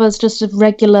couple of us just of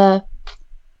regular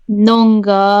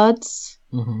non-guards?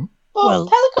 Mm-hmm. Well,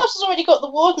 Pelicos has already got the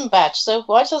warden badge, so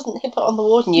why doesn't he put on the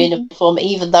warden uniform,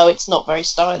 even though it's not very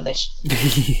stylish?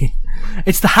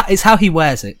 It's how he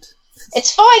wears it.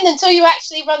 It's fine until you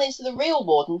actually run into the real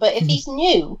warden, but if he's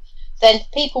new, then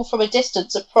people from a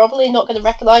distance are probably not going to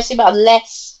recognise him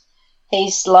unless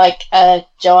he's like a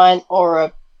giant or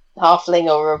a halfling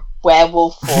or a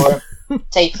werewolf or a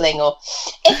tiefling. Or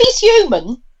if he's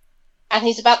human and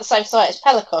he's about the same size as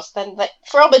Pelikos, then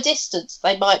from a distance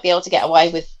they might be able to get away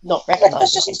with not recognising him.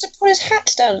 Pelikos just needs to put his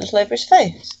hat down a little over his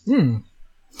face.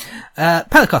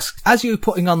 Pelikos, as you're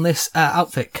putting on this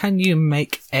outfit, can you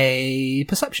make a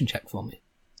perception check for me?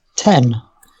 10.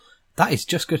 That is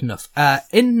just good enough.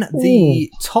 In the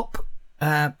top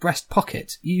breast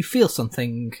pocket, you feel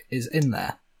something is in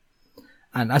there.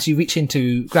 And as you reach in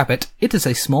to grab it, it is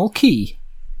a small key.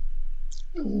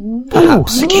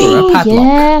 Perhaps for a padlock.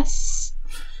 Yes.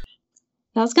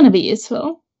 That's going to be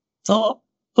useful.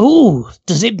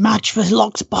 Does it match the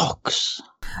locked box?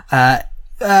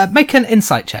 Make an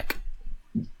insight check.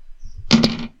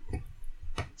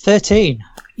 13.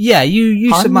 Yeah,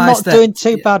 you I'm surmise not that... doing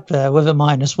too bad there with a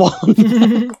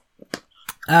 -1.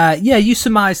 Yeah, you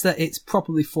surmise that it's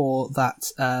probably for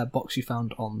that box you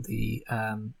found on the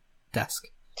desk.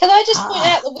 Can I just point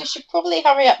out that we should probably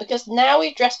hurry up, because now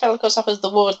we've dressed Pelikos up as the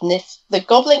warden. If the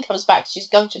goblin comes back, she's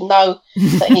going to know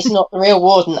that he's not the real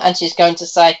warden, and she's going to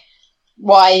say,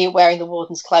 "Why are you wearing the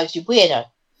warden's clothes, you weirdo?"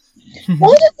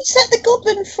 Why don't we set the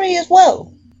goblin free as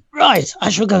well? Right, I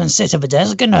shall go and sit at the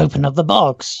desk and open up the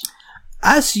box.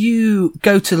 As you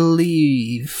go to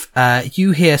leave,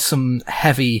 you hear some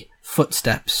heavy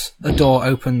footsteps. A door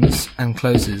opens and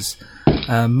closes.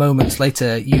 Moments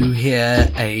later, you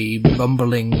hear a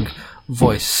rumbling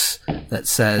voice that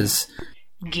says,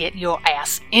 "Get your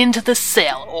ass into the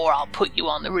cell, or I'll put you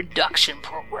on the reduction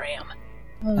program."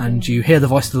 And you hear the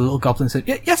voice of the little goblin say,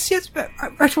 yes,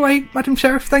 right away, Madam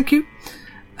Sheriff, thank you.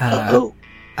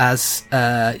 As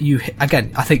you,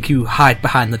 again, I think you hide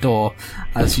behind the door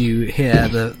as you hear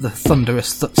the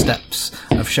thunderous footsteps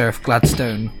of Sheriff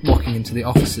Gladstone walking into the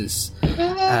offices.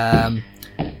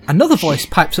 Another voice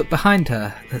pipes up behind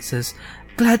her that says,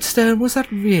 "Gladstone, was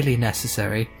that really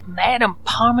necessary?" Madam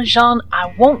Parmesan,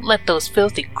 I won't let those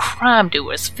filthy crime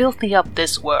doers filthy up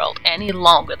this world any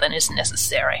longer than is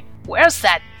necessary. Where's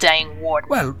that dang warden?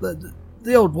 Well,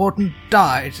 the old warden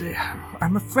died.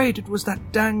 I'm afraid it was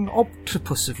that dang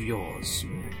octopus of yours.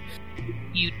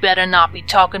 You'd better not be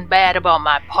talking bad about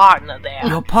my partner there.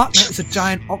 Your partner is a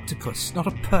giant octopus, not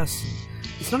a person.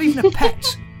 It's not even a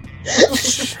pet.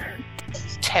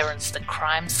 Terrence the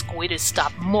crime squid has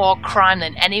stopped more crime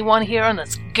than anyone here in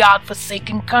this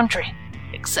godforsaken country.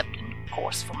 Except, of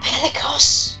course, for me.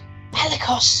 Pelikos!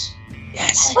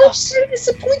 Yes. I'm very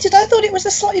disappointed. I thought it was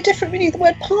a slightly different meaning of the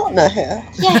word partner here.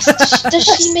 Yes, does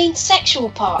she mean sexual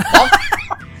partner?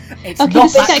 It's Okay, not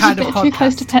this is that actually kind a of bit too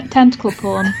close podcast. to tentacle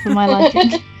porn for my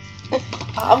liking.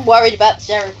 I'm worried about the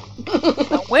sheriff.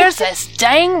 Now, where's this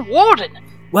dang warden?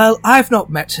 Well, I've not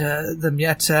met them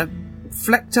yet.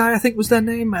 Flecti, I think was their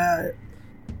name.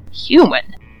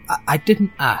 Human? I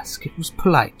didn't ask. It was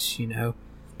polite, you know.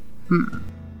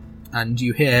 And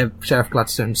you hear Sheriff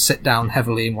Gladstone sit down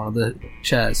heavily in one of the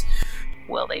chairs.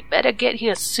 Well, they better get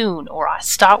here soon, or I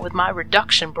start with my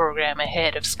reduction program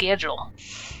ahead of schedule.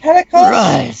 Pelikos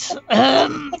Right.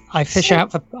 I'm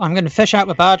going to fish out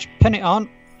the badge, pin it on.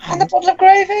 and a bottle of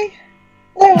gravy.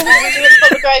 No, We'll do a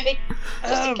pot of gravy,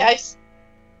 just in case.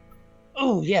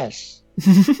 Oh, yes.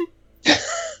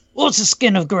 What's a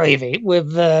skin of gravy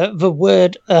with the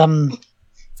word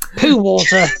poo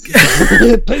water,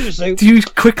 poo soup? Do you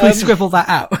quickly scribble that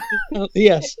out?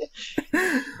 Yes.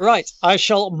 Right, I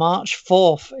shall march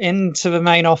forth into the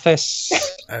main office.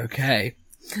 Okay.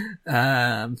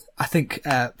 I think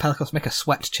Pelikos, make a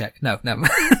sweat check. No.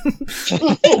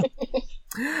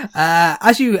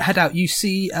 As you head out, you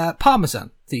see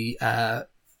Parmesan, the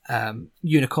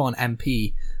unicorn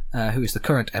MP, who is the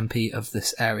current MP of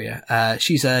this area.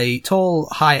 She's a tall,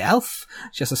 high elf.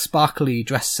 She has a sparkly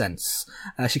dress sense.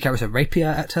 She carries a rapier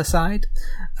at her side.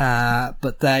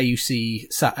 But there you see,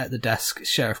 sat at the desk,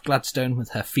 Sheriff Gladstone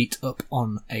with her feet up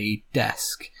on a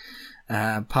desk.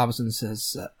 Parmesan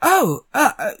says,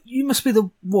 you must be the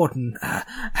warden.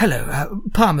 Hello,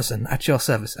 Parmesan, at your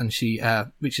service. And she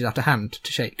reaches out a hand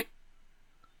to shake.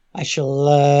 I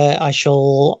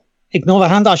shall ignore the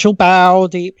hand. I shall bow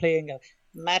deeply and go,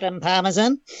 Madam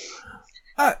Parmesan,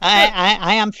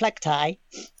 I am Flecti.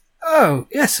 Oh,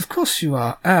 yes, of course you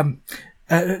are.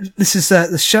 This is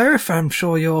the sheriff. I'm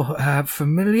sure you're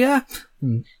familiar.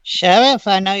 Sheriff,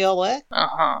 I know your work.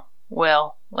 Uh-huh.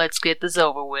 Well, let's get this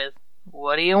over with.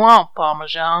 What do you want,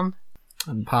 Parmesan?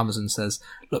 And Parmesan says,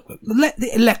 look, the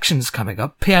election's coming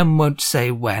up. PM won't say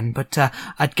when, but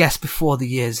I'd guess before the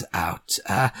year's out.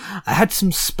 I had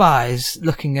some spies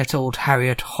looking at old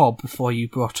Harriet Hobb before you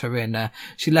brought her in.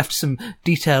 She left some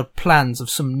detailed plans of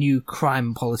some new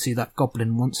crime policy that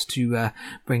Goblin wants to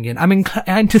bring in. I'm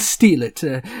inclined to steal it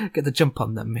to get the jump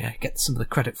on them, get some of the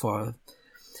credit for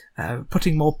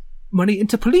putting more money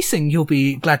into policing, you'll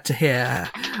be glad to hear,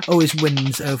 always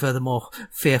wins over the more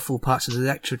fearful parts of the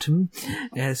electorate.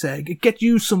 Yes, get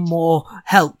you some more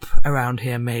help around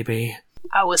here, maybe.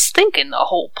 I was thinking the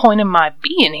whole point of my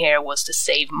being here was to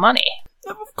save money.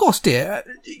 Of course, dear.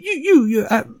 You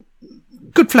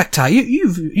good Flecktie,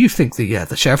 you think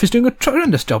the sheriff is doing a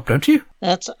tremendous job, don't you?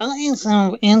 It's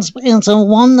a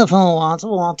wonderful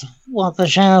what the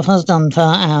sheriff has done for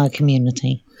our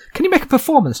community. Can you make a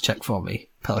performance check for me,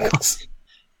 Pelicos?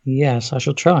 Yes, I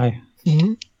shall try.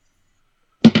 Mm-hmm.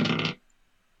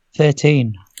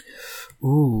 13.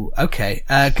 Ooh, okay.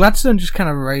 Gladstone just kind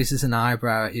of raises an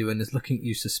eyebrow at you and is looking at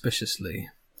you suspiciously.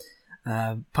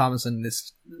 Parmesan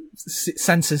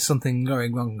senses something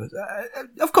going wrong.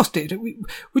 Of course, dear.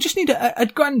 We just need a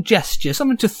grand gesture,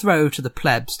 something to throw to the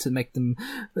plebs to make them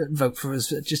vote for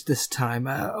us just this time.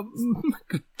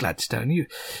 Gladstone,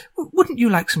 wouldn't you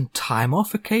like some time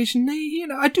off occasionally? You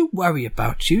know, I do worry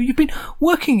about you. You've been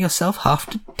working yourself half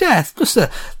to death. Plus,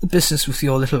 the business with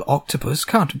your little octopus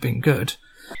can't have been good.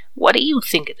 What do you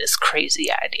think of this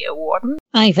crazy idea, Warden?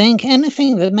 I think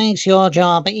anything that makes your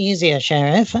job easier,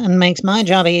 Sheriff, and makes my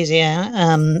job easier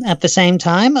at the same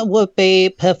time would be,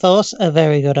 perforce, a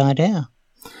very good idea.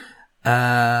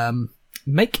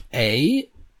 Make a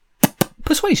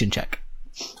persuasion check.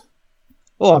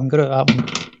 Oh, I'm good at that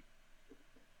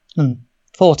one.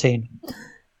 14.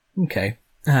 Okay.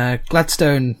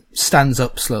 Gladstone stands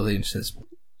up slowly and says,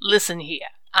 Listen here.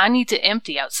 I need to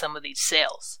empty out some of these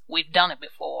cells. We've done it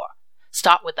before.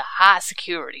 Start with the high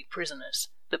security prisoners,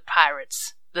 the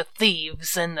pirates, the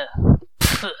thieves, and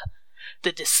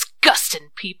the disgusting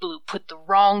people who put the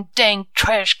wrong dang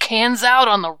trash cans out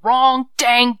on the wrong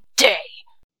dang day.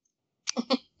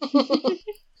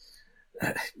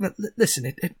 But listen,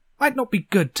 it might not be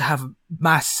good to have a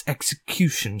mass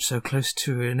execution so close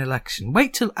to an election.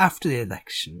 Wait till after the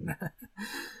election.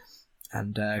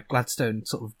 And Gladstone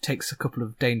sort of takes a couple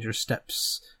of dangerous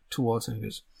steps towards him and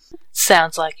goes,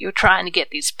 Sounds like you're trying to get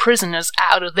these prisoners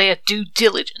out of their due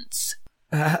diligence.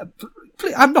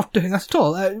 Please, I'm not doing that at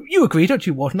all. You agree, don't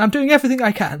you, Warden? I'm doing everything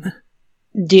I can.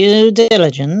 Due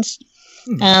diligence?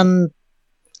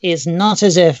 Is not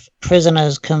as if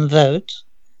prisoners can vote.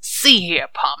 See here,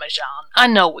 Parmesan. I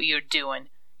know what you're doing.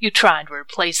 You're trying to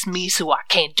replace me so I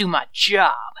can't do my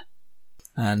job.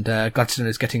 And Gladstone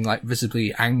is getting,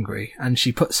 visibly angry. And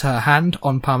she puts her hand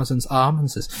on Parmesan's arm and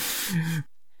says,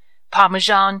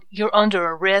 Parmesan, you're under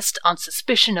arrest on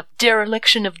suspicion of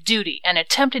dereliction of duty and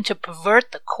attempting to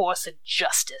pervert the course of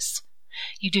justice.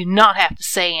 You do not have to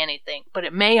say anything, but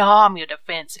it may harm your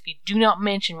defense if you do not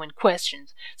mention when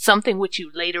questioned something which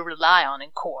you later rely on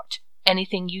in court.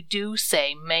 Anything you do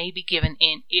say may be given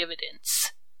in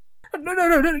evidence. No,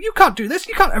 you can't do this.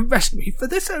 You can't arrest me for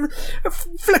this.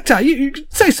 Flecktie, you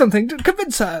say something to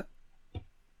convince her.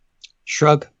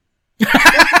 Shrug.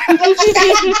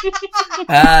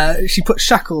 She puts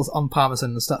shackles on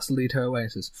Parmesan and starts to lead her away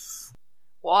and says,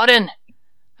 Warden,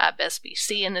 I best be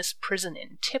seeing this prison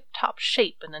in tip-top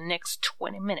shape in the next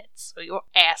 20 minutes, or your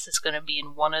ass is going to be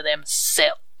in one of them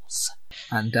cells.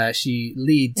 And she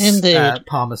leads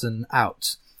Parmesan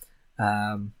out.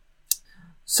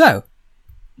 So,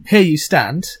 here you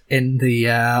stand in the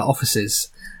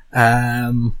offices.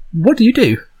 What do you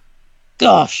do?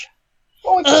 Gosh.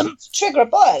 Well, we trigger a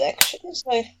by-election,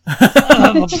 so...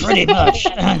 Pretty much.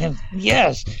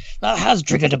 Yes, that has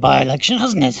triggered a by-election,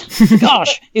 hasn't it?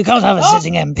 Gosh, you can't have a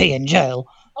sitting MP in jail.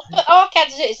 But our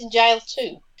candidate is in jail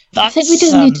too. I think we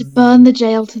do need to burn the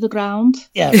jail to the ground.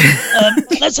 Yeah.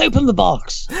 Let's open the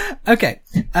box. Okay.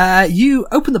 You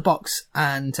open the box,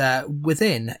 and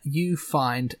within you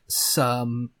find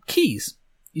some keys.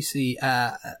 You see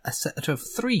a set of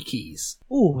 3 keys.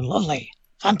 Oh, lovely.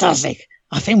 Fantastic.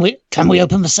 I think can we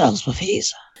open the cells with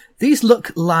these? These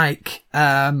look like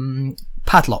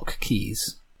padlock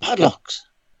keys. Padlocks?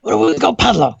 Where have we got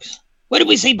padlocks? Where did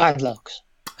we see padlocks?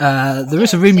 There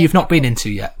is a room you've not been into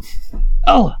yet.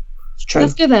 Oh, it's true.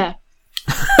 Let's go there.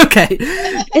 Okay.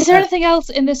 Is there anything else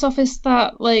in this office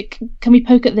that, can we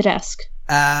poke at the desk?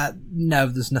 No,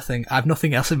 there's nothing. I have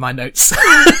nothing else in my notes.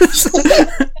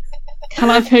 Can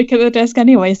I poke at the desk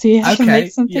anyway, so you have to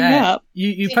make something up?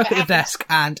 You poke at the desk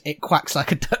and it quacks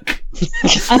like a duck.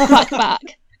 I quack back.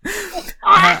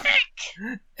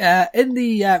 In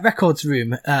the records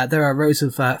room, there are rows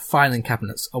of filing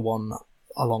cabinets along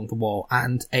the wall,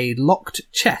 and a locked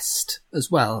chest as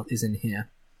well is in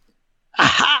here.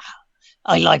 Aha!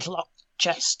 I like locked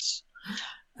chests.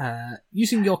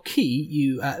 Using your key,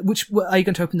 you which are you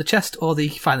going to open, the chest or the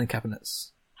filing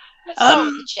cabinets? Let's start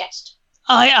with the chest.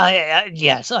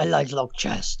 Yes, I like locked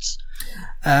chests.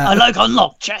 I like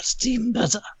unlocked chests even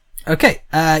better. Okay,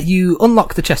 you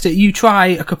unlock the chest. You try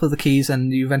a couple of the keys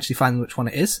and you eventually find which one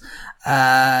it is.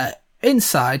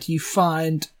 Inside, you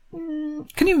find...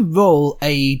 can you roll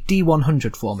a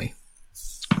D100 for me?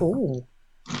 Ooh.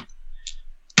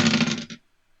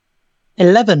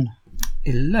 11.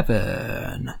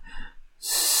 11.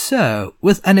 So,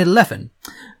 with an 11,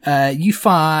 you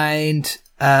find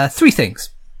 3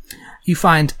 things. You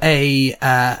find a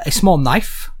small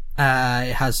knife.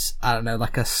 It has, I don't know,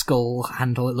 like a skull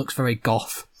handle. It looks very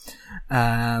goth.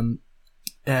 You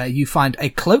find a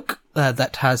cloak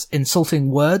that has insulting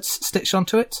words stitched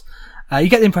onto it. You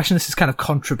get the impression this is kind of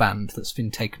contraband that's been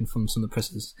taken from some of the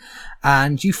prisoners.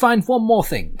 And you find one more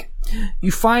thing.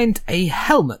 You find a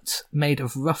helmet made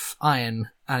of rough iron,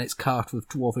 and it's carved with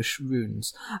dwarvish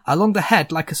runes. Along the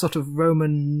head, like a sort of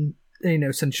Roman,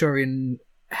 centurion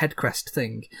headcrest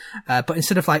thing. But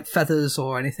instead of like feathers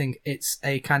or anything, it's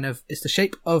the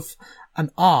shape of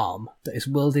an arm that is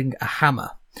wielding a hammer.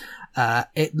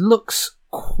 It looks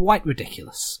quite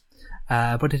ridiculous.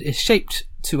 But it is shaped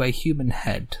to a human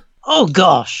head. Oh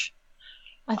gosh!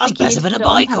 That's better than a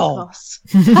bicorn.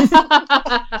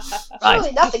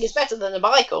 Surely nothing is better than a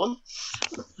bicorn.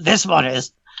 This one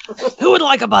is. Who would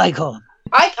like a bicorn?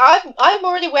 I'm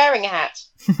already wearing a hat.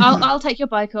 I'll take your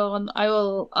bicorn.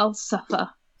 I'll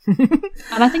suffer.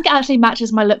 And I think it actually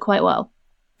matches my look quite well.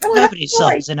 Nobody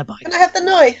suffers in a bicorn. Can I have the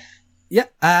knife?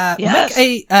 Yep. Yes.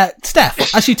 Make a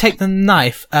Steph. As you take the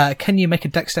knife, can you make a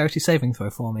dexterity saving throw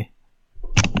for me?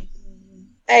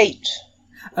 8.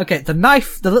 Okay, the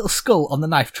little skull on the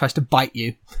knife tries to bite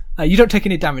you. You don't take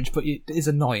any damage, but it is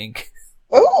annoying.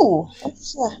 Ooh,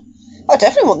 I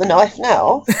definitely want the knife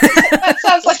now. That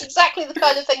sounds like exactly the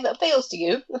kind of thing that appeals to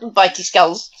you, bitey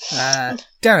skulls.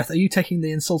 Dareth, are you taking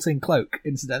the insulting cloak,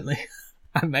 incidentally?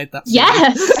 I made that.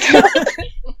 Yes!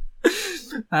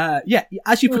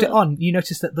 As you put it on, you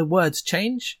notice that the words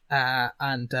change,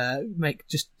 and make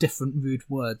just different rude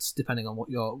words, depending on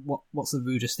what's the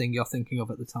rudest thing you're thinking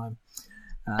of at the time.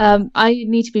 I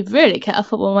need to be really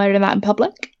careful when wearing that in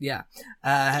public. Yeah.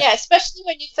 Especially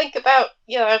when you think about,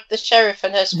 the sheriff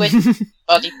and her squid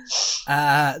body.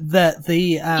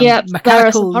 The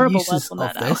mechanical uses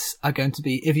of this are going to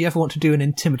be, if you ever want to do an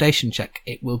intimidation check,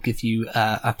 it will give you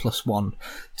a +1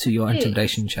 to your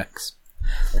intimidation checks.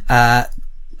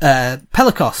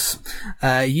 Pelikos,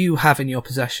 you have in your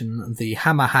possession the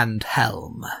Hammerhand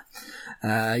Helm.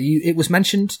 It was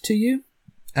mentioned to you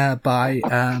by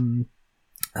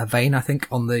Vane, I think,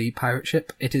 on the pirate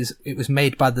ship. It was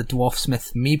made by the dwarf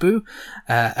smith Mibu,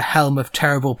 a helm of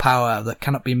terrible power that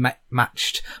cannot be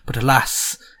matched, but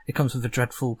alas, it comes with a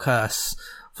dreadful curse.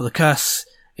 For the curse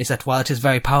is that while it is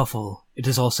very powerful, it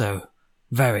is also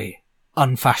very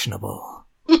unfashionable.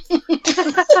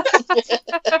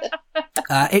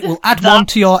 It will add 1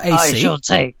 to your AC. I shall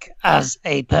take as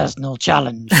a personal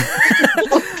challenge.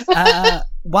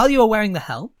 While you are wearing the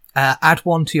helm, add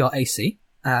 1 to your AC.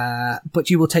 But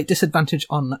you will take disadvantage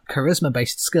on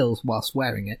charisma-based skills whilst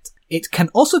wearing it. It can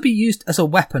also be used as a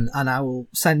weapon, and I will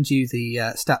send you the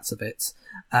stats of it.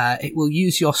 It will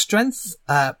use your strength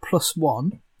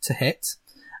 +1 to hit,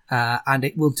 and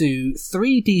it will do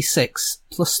 3d6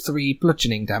 +3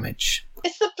 bludgeoning damage.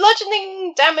 Is the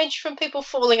bludgeoning damage from people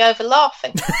falling over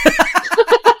laughing? Because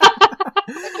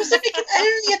if it can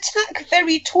only attack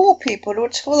very tall people who are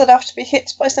tall enough to be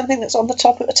hit by something that's on the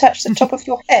top, attached to the top of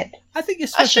your head. I think you're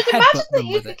I supposed to should imagine that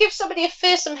you could give somebody a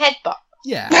fearsome headbutt.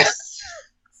 Yeah.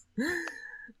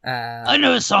 I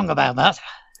know a song about that.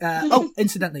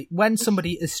 Incidentally, when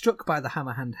somebody is struck by the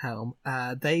Hammerhand Helm,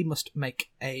 they must make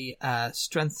a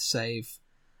strength save.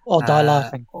 Or die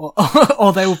laughing.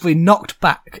 Or they will be knocked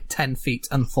back 10 feet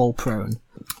and fall prone.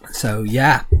 So,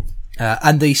 yeah.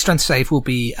 And the strength save will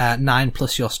be 9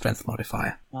 plus your strength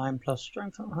modifier. 9 plus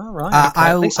strength. Oh, right.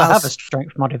 At least I have a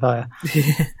strength modifier.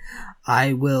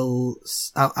 I'll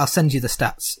send you the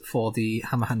stats for the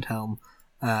Hammerhand Helm.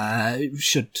 I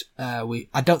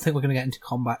don't think we're going to get into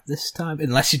combat this time,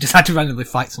 unless you decide to randomly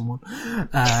fight someone.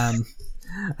 Yeah.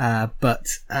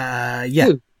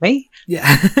 Who, me?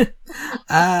 Yeah.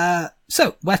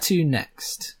 So, where to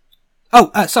next?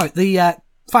 The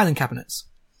filing cabinets.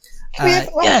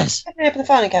 Yes. Can we open the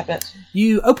filing cabinet?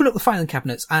 You open up the filing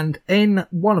cabinets, and in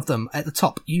one of them, at the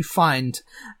top, you find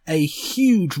a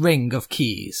huge ring of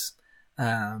keys.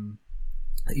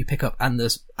 that you pick up, and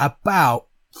there's about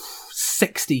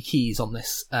 60 keys on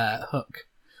this hook.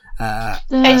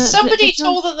 Hey, somebody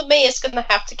taller than me is going to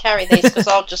have to carry these because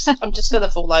I'm just going to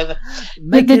fall over.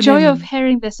 The joy of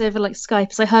hearing this over like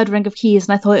Skype is I heard Ring of Keys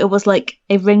and I thought it was like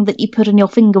a ring that you put on your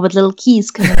finger with little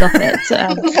keys coming off it. There.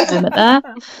 That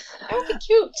would be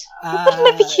cute. Wouldn't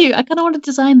that be cute? I kind of want to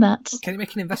design that. Can you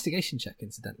make an investigation check,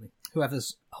 incidentally?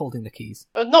 Whoever's holding the keys.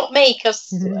 Well, not me,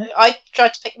 because I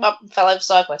tried to pick them up and fell over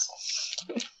sideways.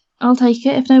 I'll take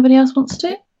it if nobody else wants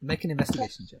to. Make an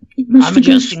investigation check. I'm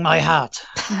adjusting my hat.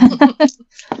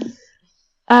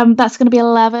 That's going to be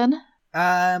 11.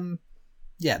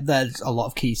 Yeah, there's a lot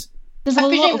of keys. There's I a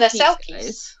presume lot they're of cell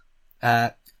keys.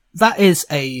 That is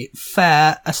a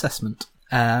fair assessment.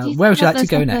 Where would you like to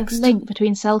go next? There's a link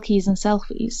between cell keys and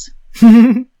selfies.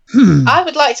 I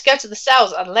would like to go to the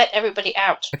cells and let everybody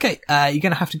out. Okay, you're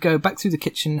going to have to go back through the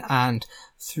kitchen and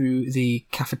through the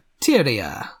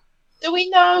cafeteria. Do we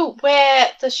know where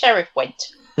the sheriff went?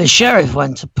 The sheriff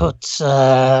went to put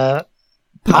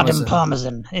Madame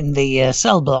Parmesan in the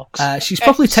cell blocks. She's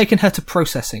probably taken her to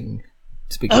processing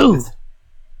to begin with.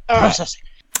 All right. Processing.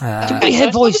 Did we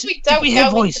hear voices? We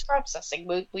don't go into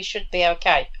processing. We should be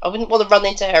okay. I wouldn't want to run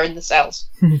into her in the cells.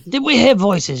 Did we hear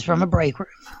voices from a break room?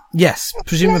 Yes,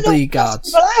 presumably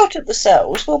guards. People out of the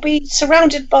cells will be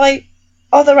surrounded by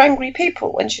other angry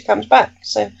people when she comes back.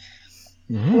 So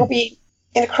we'll be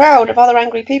in a crowd of other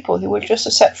angry people who we've just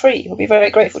set free. Who'll be very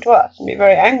grateful to us and be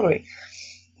very angry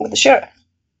with the sheriff.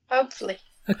 Hopefully.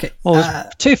 Okay. Well,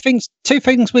 two things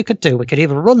we could do. We could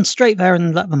either run straight there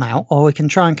and let them out, or we can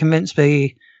try and convince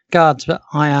the guards that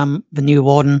I am the new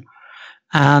warden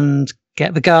and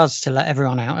get the guards to let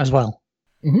everyone out as well.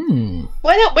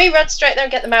 Why don't we run straight there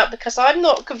and get them out? Because I'm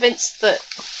not convinced that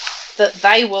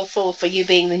they will fall for you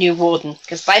being the new warden,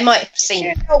 because they might have seen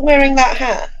You're not wearing that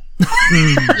hat.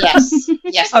 Yes.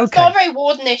 It's Okay. not a very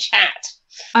wardenish hat.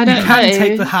 I don't You can know.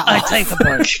 take the hat I off. take the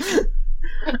brush.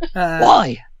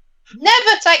 Why?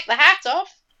 Never take the hat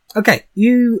off. Okay,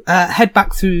 you head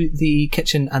back through the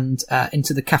kitchen and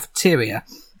into the cafeteria.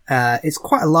 It's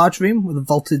quite a large room with a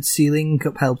vaulted ceiling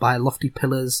upheld by lofty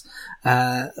pillars,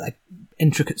 like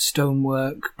intricate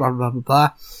stonework, blah, blah, blah,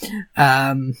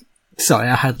 blah. Sorry,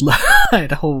 I had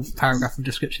a whole paragraph of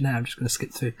description there. I'm just going to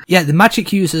skip through. Yeah, the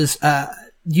magic users,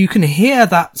 you can hear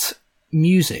that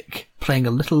music playing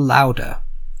a little louder.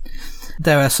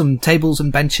 There are some tables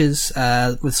and benches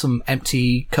with some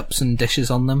empty cups and dishes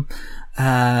on them.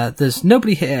 There's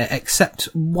nobody here except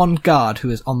one guard who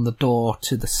is on the door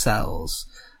to the cells.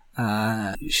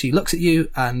 She looks at you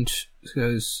and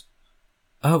goes,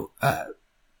 "Oh,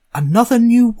 another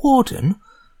new warden?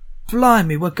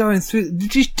 Blimey, we're going through.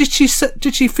 Did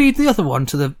she feed the other one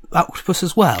to the octopus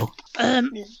as well?"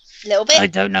 Little bit. I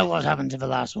don't know what happened to the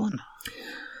last one.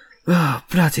 Oh,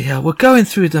 bloody hell, we're going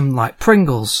through them like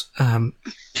Pringles.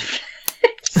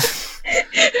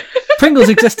 Pringles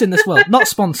exist in this world, not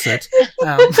sponsored.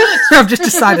 I've just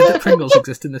decided that Pringles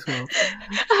exist in this world.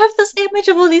 I have this image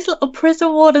of all these little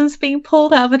prison wardens being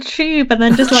pulled out of a tube and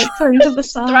then just like thrown to the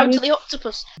Thrown side. to the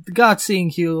octopus. The guard,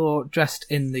 seeing you're dressed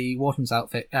in the warden's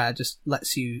outfit, just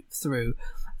lets you through.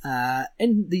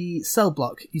 In the cell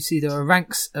block, you see there are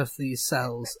ranks of these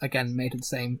cells, again made of the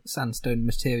same sandstone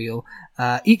material.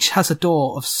 Each has a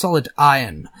door of solid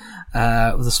iron,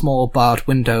 with a small barred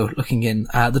window looking in.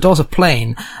 The doors are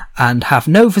plain and have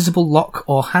no visible lock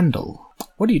or handle.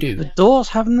 What do you do? The doors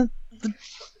haven't.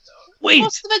 Wait.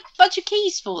 What's the big bunch of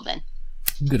keys for then?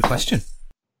 Good question.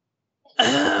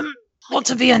 What's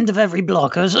at the end of every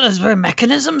block? Is there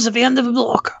mechanisms at the end of a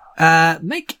block?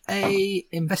 Make a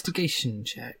investigation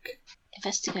check.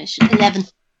 Investigation 11.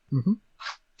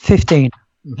 15.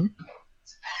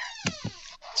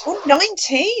 Oh,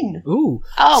 19. Ooh.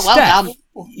 Oh, well Steph, done.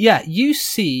 Yeah, you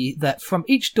see that from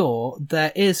each door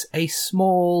there is a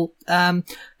small, kind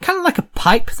of like a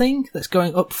pipe thing that's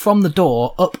going up from the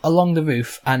door, up along the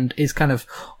roof, and is kind of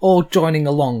all joining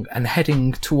along and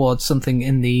heading towards something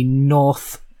in the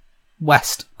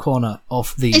northwest corner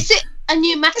of the... Is it a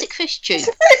pneumatic fish tube?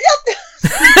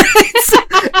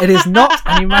 It is not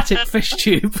a pneumatic fish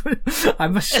tube. I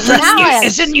must stress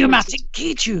It's a pneumatic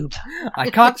key tube. I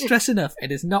can't stress enough,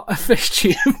 it is not a fish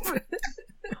tube.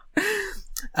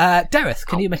 Dareth,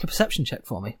 can you make a perception check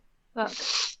for me? I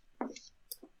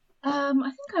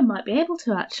think I might be able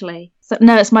to actually. So,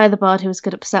 no, it's my other bard who was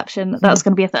good at perception. That was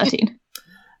going to be a 13.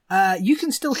 You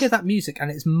can still hear that music,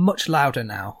 and it's much louder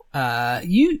now.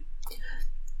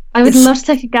 I would love to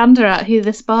take a gander at who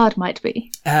this bard might be.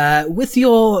 With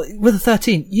a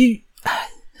 13,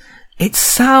 it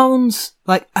sounds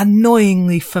like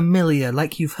annoyingly familiar,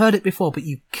 like you've heard it before, but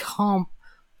you can't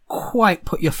quite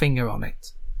put your finger on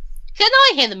it. Can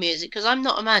I hear the music? Because I'm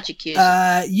not a magic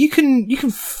user. You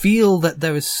can feel that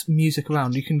there is music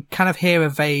around. You can kind of hear a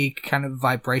vague kind of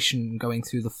vibration going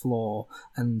through the floor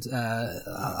and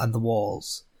the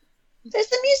walls. Is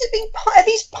the music being? Are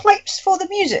these pipes for the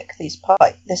music? These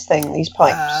pipes.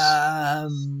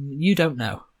 You don't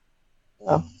know.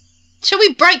 Oh. Shall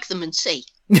we break them and see?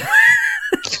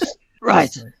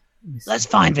 Right. Let's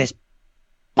find this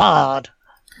bard.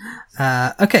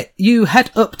 Okay, you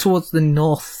head up towards the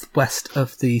northwest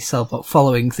of the cell block,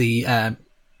 following the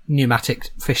pneumatic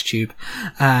fish tube.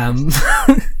 And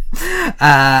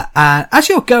as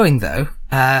you're going, though,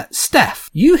 Steph,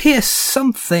 you hear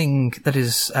something that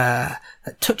is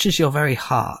that touches your very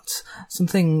heart.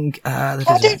 Something that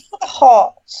I is don't feel the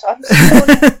heart. I'm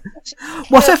still...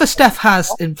 Whatever Steph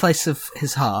has in place of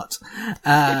his heart,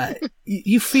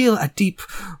 you feel a deep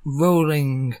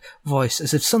rolling voice,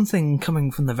 as if something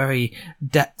coming from the very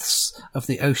depths of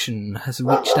the ocean has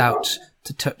reached out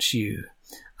to touch you.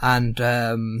 And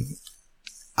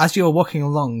as you're walking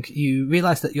along, you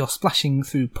realise that you're splashing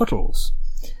through puddles.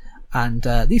 And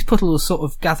these puddles sort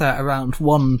of gather around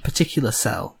one particular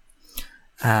cell.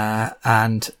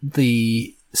 And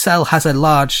the cell has a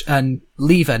large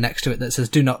lever next to it that says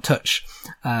 "Do not touch"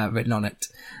 written on it.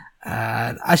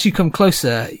 As you come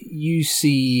closer, you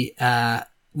see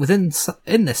in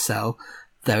this cell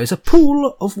there is a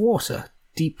pool of water,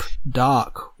 deep,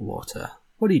 dark water.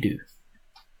 What do you do?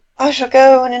 I shall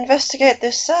go and investigate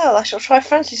this cell. I shall try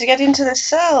frantically to get into this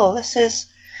cell.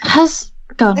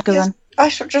 Go on.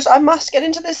 I must get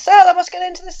into this cell.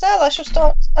 I shall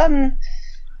start.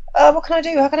 What can I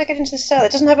do? How can I get into the cell?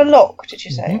 It doesn't have a lock, did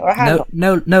you say? Or a handle?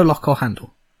 No lock or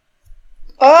handle.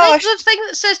 Oh, There's the thing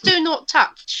that says "Do not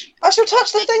touch." I shall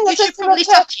touch the thing that You says should "Do probably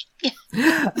not touch."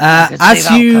 touch it. As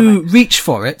you reach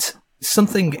for it,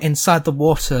 something inside the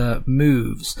water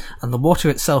moves, and the water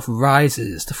itself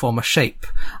rises to form a shape,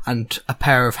 and a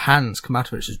pair of hands come out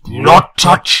of it. It says, "Do not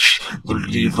touch the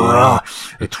lever.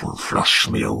 It will flush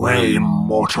me away,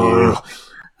 mortal."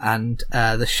 And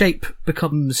the shape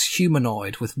becomes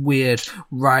humanoid, with weird,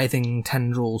 writhing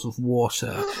tendrils of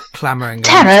water clambering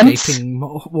and escaping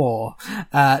war.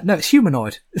 No, it's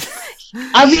humanoid.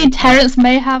 I mean, Terence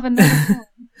may have another.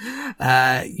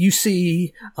 You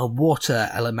see a water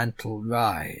elemental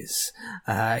rise.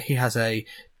 He has a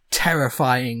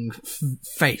terrifying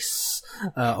face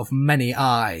of many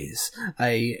eyes,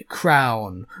 a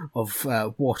crown of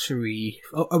watery,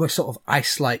 almost sort of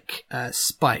ice-like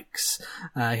spikes.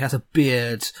 He has a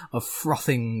beard of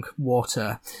frothing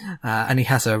water, and he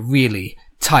has a really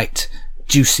tight,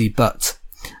 juicy butt.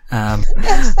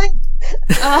 Yes, thank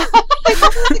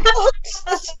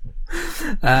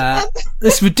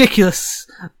This ridiculous,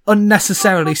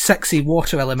 unnecessarily sexy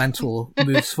water elemental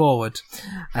moves forward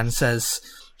and says,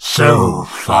 "So,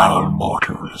 foul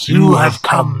mortals, you have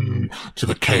come to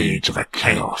the cage of a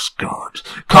chaos god.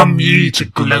 Come ye to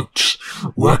gloat.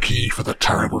 Work ye for the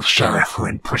terrible sheriff who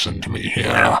imprisoned me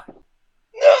here."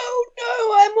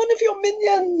 No, I'm one of your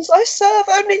minions. I serve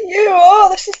only you. Oh,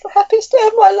 this is the happiest day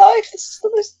of my life. This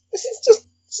is just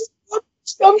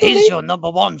unbelievable. He's your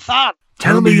number one fan.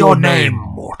 Tell me your name,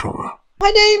 mortal. My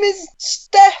name is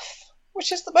Steph,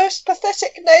 which is the most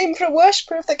pathetic name for a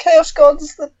worshipper of the Chaos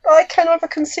Gods that I can ever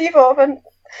conceive of, and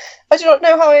I do not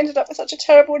know how I ended up with such a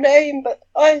terrible name, but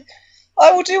I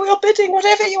will do your bidding,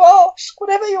 whatever you ask,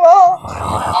 whatever you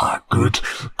ask.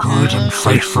 Good and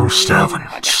faithful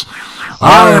servant.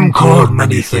 I am called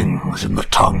many things in the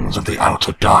tongues of the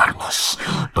outer darkness,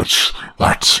 but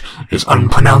that is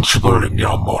unpronounceable in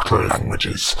your mortal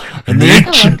languages. In the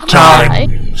ancient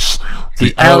times,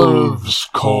 the elves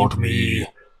called me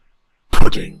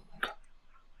Pudding.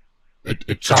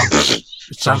 It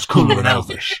sounds cooler than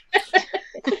Elvish.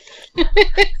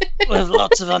 With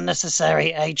lots of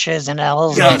unnecessary H's and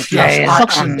L's Yes, and J's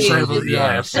accents and over,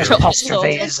 yes.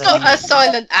 apostrophes. It's got a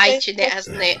silent H in it,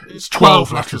 hasn't it? It's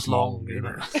 12 letters long, you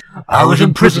know. I was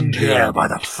imprisoned here by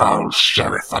that foul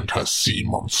sheriff and her sea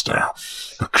monster.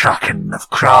 The Kraken of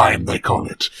crime, they call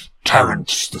it.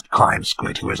 Terence, the crime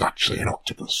squid, who is actually an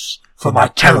octopus. For my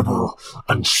terrible,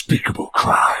 unspeakable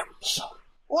crimes.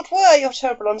 What were your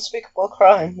terrible, unspeakable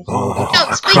crimes? Oh,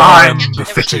 a crime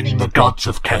befitting the gods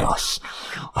of chaos.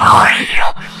 I,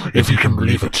 if you can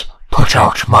believe it, put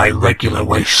out my regular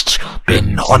waste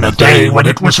bin on a day when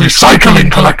it was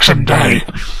recycling collection day.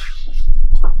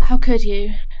 How could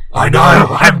you? I know,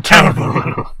 I'm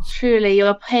terrible. Truly, you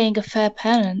are paying a fair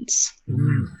penance.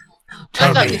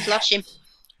 Tell I'd like me, to flush him.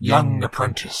 young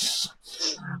apprentice,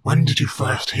 when did you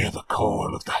first hear the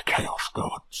call of the chaos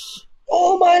gods?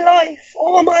 All my life,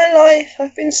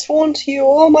 I've been sworn to you,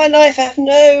 all my life I have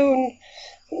known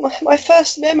my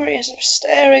first memories of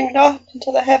staring up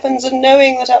into the heavens and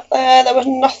knowing that up there was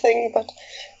nothing but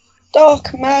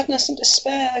dark madness and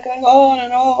despair going on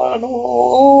and on and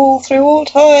all through all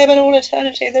time and all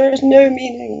eternity. There is no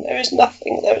meaning. There is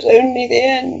nothing. There is only the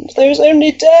end. There is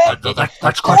only death.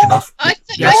 That's quite enough. I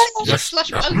think Yes.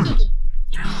 flush both of them.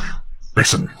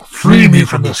 Listen, free me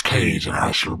from this cage, and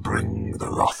I shall bring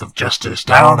the wrath of justice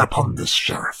down upon this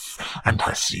sheriff and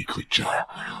her sea creature.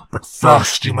 But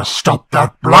first you must stop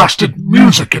that blasted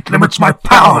music. It limits my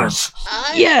powers.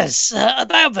 Yes,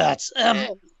 about that.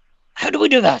 How do we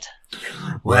do that?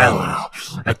 Well,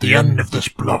 at the end of this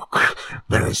block,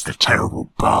 there is the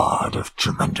terrible bard of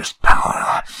tremendous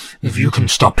power. If you can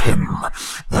stop him,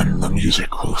 then the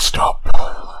music will stop.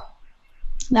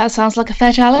 That sounds like a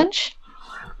fair challenge.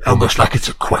 Almost like it's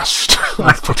a quest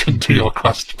I've put into your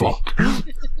quest block.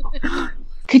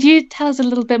 Could you tell us a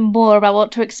little bit more about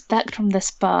what to expect from this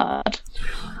bard?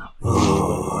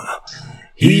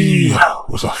 He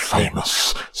was a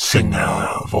famous singer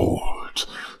of old,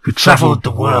 who travelled the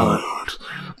world,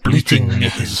 bleating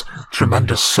his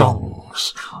tremendous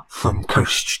songs from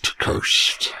coast to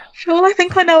coast. Sure, I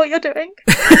think I know what you're doing.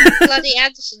 Bloody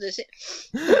Anderson, is it?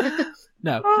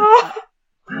 No.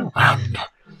 And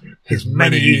his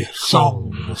many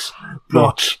songs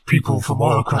brought people from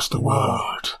all across the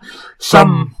world.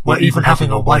 Some were even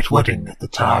having a white wedding at the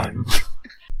time.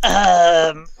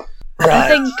 I Right.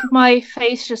 think my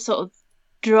face just sort of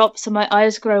drops and my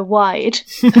eyes grow wide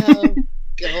Oh,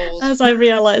 God. as I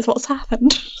realise what's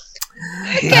happened.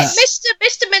 Okay,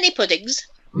 Mr. Many Puddings.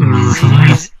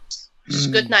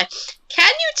 Good night. Can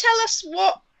you tell us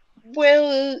what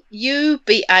will you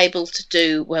be able to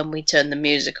do when we turn the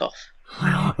music off?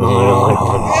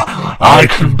 I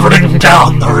can bring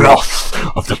down the wrath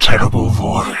of the terrible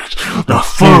void. The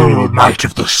full might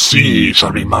of the sea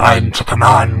shall be mine to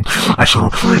command. I shall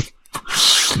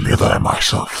slither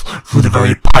myself through the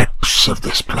very pipes of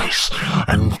this place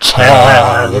and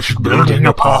tear this building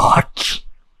apart.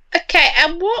 Okay,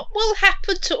 and what will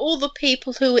happen to all the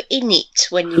people who were in it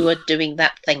when you were doing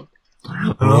that thing?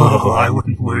 Oh, I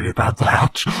wouldn't worry about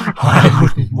that. I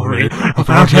wouldn't worry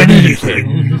about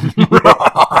anything. I'm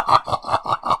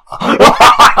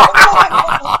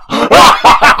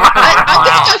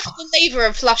going to go for the lever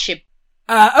and flush him.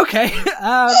 Okay.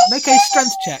 Make a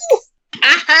strength check.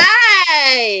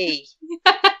 Ahey!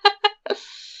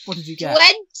 What did you get?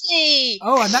 20!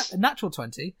 Oh, a natural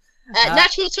 20.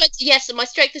 Natural 20, yes, and my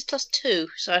strength is +2,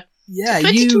 so... Yeah,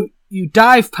 22. you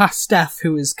dive past Steph,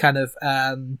 who is kind of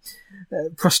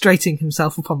prostrating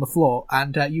himself upon the floor,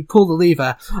 and you pull the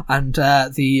lever, and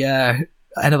the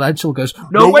elemental goes,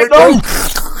 "No, wait, no!"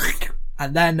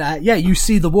 And then, you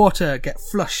see the water get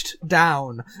flushed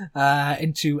down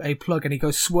into a plug, and he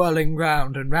goes swirling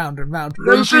round and round and round.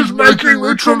 This is making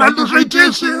me tremendously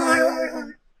dizzy.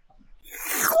 And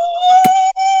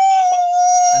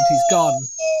he's gone.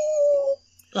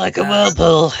 Like a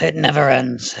whirlpool, it never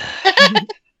ends.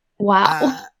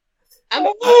 Wow.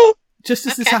 Just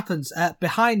as this happens,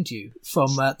 behind you,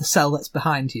 from the cell that's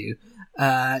behind you,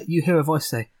 you hear a voice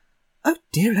say, oh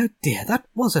dear, that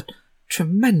was a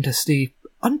tremendously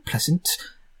unpleasant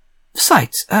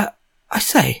sight. I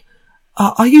say,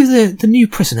 are you the new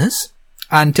prisoners?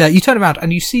 And you turn around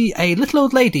and you see a little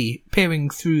old lady peering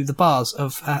through the bars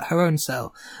of her own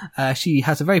cell. She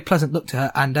has a very pleasant look to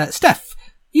her, and Steph,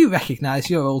 you recognise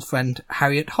your old friend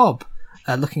Harriet Hobb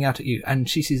looking out at you, and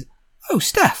she says, oh,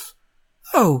 Steph!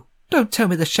 Oh, don't tell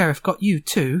me the sheriff got you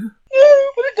too.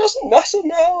 No, but it doesn't matter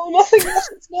now. Nothing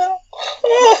matters now.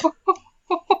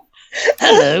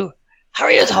 Hello,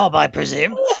 Harriet Hobb, I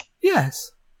presume.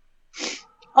 Yes.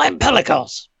 I'm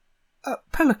Pelicos.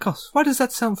 Pelicos. Why does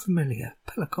that sound familiar?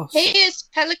 Pelicos. Here's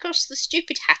Pelicos the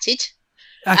Stupid-Hatted.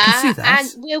 I can see that. And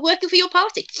we're working for your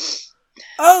party.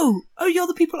 Oh, you're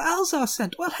the people Alzar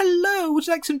sent. Well, hello. Would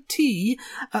you like some tea?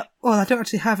 Well, I don't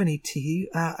actually have any tea.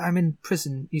 I'm in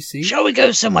prison, you see. Shall we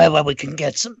go somewhere where we can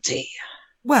get some tea?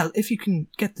 Well, if you can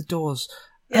get the doors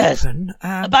Yes. open.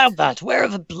 About that, where are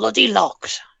the bloody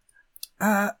locks?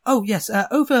 Yes,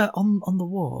 over on the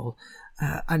wall.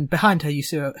 And behind her you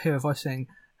hear a voice saying,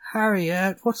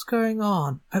 Harriet, what's going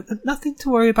on? Nothing to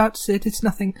worry about, Sid. It's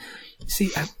nothing. See,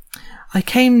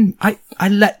 I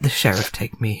let the sheriff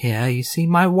take me here. You see,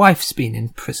 my wife's been in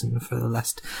prison for the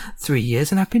last 3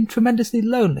 years, and I've been tremendously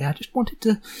lonely. I just wanted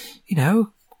to,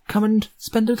 come and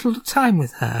spend a little time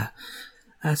with her.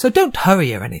 So don't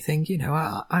hurry or anything. It's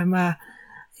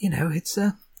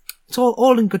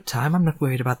all in good time. I'm not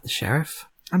worried about the sheriff.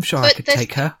 I'm sure I could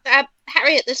take her.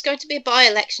 Harriet, there's going to be a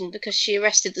by-election because she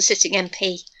arrested the sitting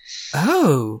MP.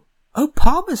 Oh,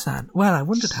 Parmesan. Well, I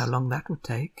wondered how long that would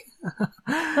take.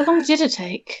 How long did it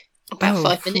take? About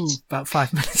 5 minutes. About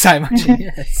 5 minutes, I imagine,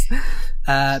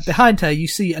 yes. Behind her, you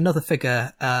see another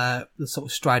figure sort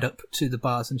of stride up to the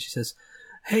bars, and she says,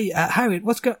 "Hey, Harriet,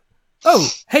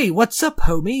 hey, what's up,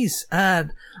 homies? Are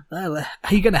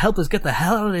you going to help us get the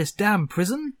hell out of this damn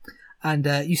prison?" And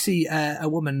you see a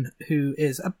woman who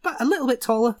is a little bit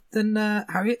taller than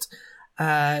Harriet.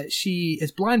 She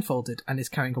is blindfolded and is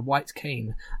carrying a white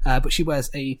cane, but she wears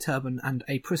a turban and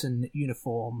a prison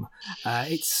uniform.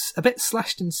 It's a bit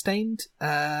slashed and stained,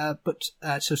 but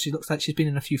so she looks like she's been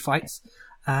in a few fights.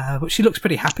 But she looks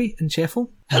pretty happy and cheerful.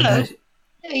 Hello.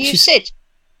 Are you Sid?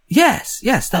 Yes,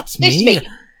 that's it's me. me.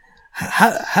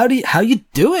 How you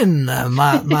doing,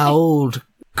 my old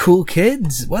cool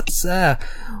kids? What's the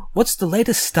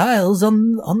latest styles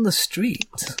on the street?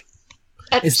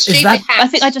 Is that? I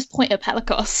think I just point at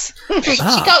Pelagos. She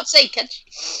can't see, can she?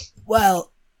 Well,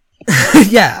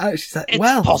 yeah. She's like, It's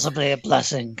well, possibly a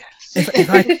blessing. if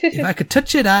I could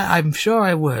touch it, I'm sure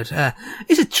I would.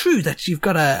 Is it true that you've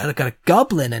got a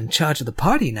goblin in charge of the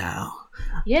party now?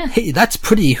 Yeah. Hey, that's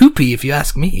pretty hoopy, if you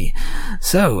ask me.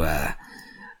 So,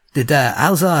 did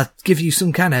Alzar give you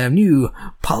some kind of new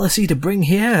policy to bring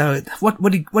here? What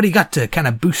do you got to kind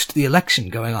of boost the election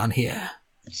going on here?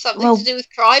 Something to do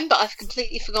with crime, but I've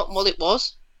completely forgotten what it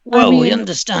was. Well, we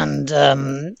understand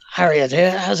Harriet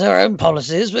here has her own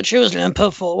policies, but she was going to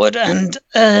put forward, and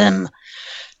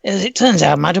as it turns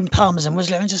out, Madame Parmesan was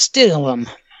going to steal them.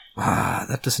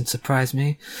 That doesn't surprise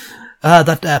me.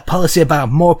 That policy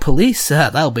about more police,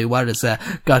 that'll be what has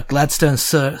got Gladstone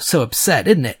so upset,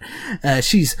 isn't it?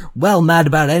 She's well mad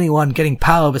about anyone getting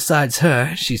power besides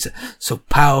her. She's so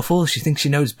powerful, she thinks she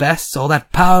knows best, so all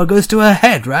that power goes to her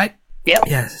head, right? Yep.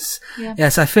 Yes. Yeah.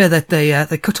 Yes, I fear that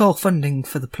they cut all funding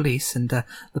for the police, and the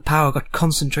power got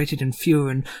concentrated in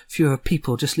fewer and fewer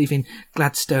people, just leaving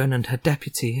Gladstone and her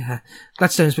deputy.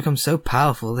 Gladstone has become so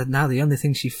powerful that now the only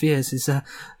thing she fears is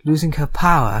losing her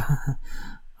power.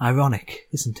 Ironic,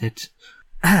 isn't it?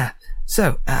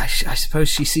 So, I suppose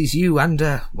she sees you and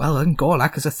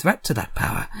Gorlak as a threat to that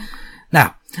power.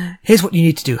 Now, here's what you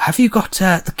need to do. Have you got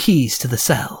the keys to the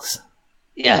cells?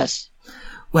 Yes.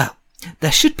 Well,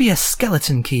 there should be a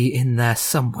skeleton key in there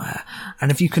somewhere, and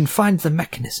if you can find the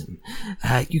mechanism,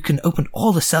 you can open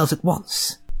all the cells at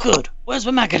once. Good. Where's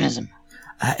the mechanism?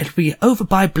 It'll be over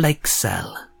by Blake's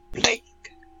cell. Blake.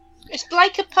 Is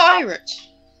Blake a pirate?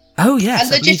 Oh, yes,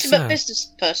 A legitimate so.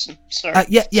 business person, sorry.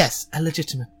 Yes, a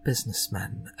legitimate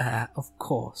businessman, of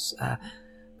course.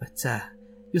 But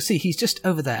you'll see he's just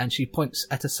over there, and she points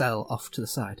at a cell off to the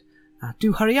side.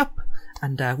 Do hurry up,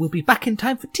 and we'll be back in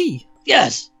time for tea.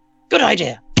 Yes. Good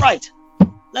idea. Right.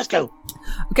 Let's go.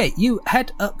 Okay, you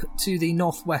head up to the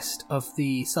northwest of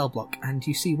the cell block, and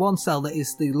you see one cell that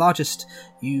is the largest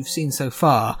you've seen so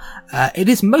far. It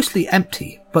is mostly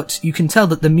empty, but you can tell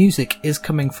that the music is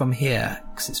coming from here,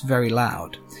 because it's very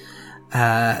loud.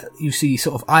 You see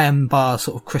sort of iron bars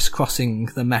sort of crisscrossing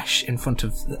the mesh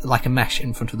like a mesh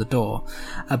in front of the door.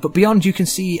 But beyond you can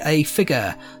see a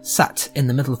figure sat in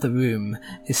the middle of the room.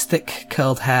 His thick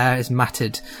curled hair is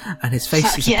matted, and his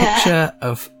face is a picture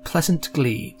of pleasant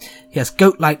glee. He has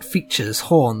goat-like features,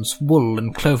 horns, wool,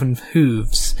 and cloven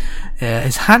hooves.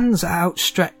 His hands are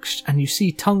outstretched, and you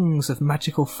see tongues of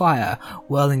magical fire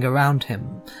whirling around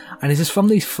him. And it is from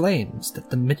these flames that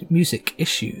the music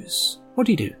issues. What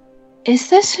do you do?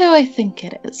 Is this who I think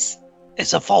it is?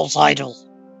 It's a false idol.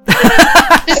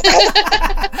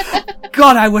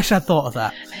 God, I wish I'd thought of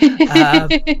that.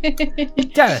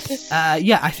 Gareth,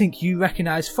 I think you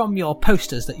recognise from your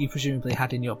posters that you presumably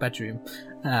had in your bedroom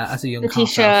as a young The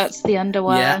t-shirts, the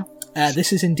underwear. Yeah,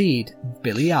 this is indeed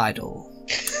Billy Idol.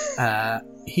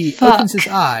 He opens his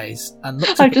eyes and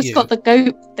looks up I at you. just got the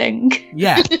goat thing.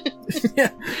 Yeah.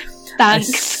 Thanks.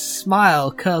 A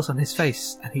smile curls on his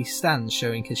face, and he stands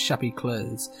showing his shabby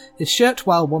clothes. His shirt,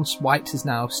 while once white, is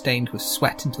now stained with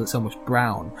sweat until it's almost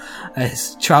brown.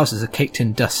 His trousers are caked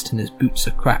in dust, and his boots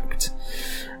are cracked.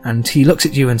 And he looks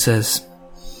at you and says,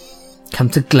 "Come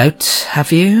to gloat,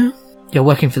 have you? You're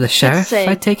working for the sheriff,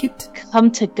 I take it?" Come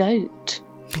to goat.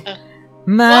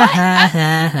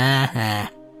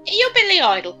 You're Billy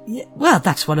Idol. Yeah, well,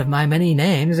 that's one of my many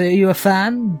names. Are you a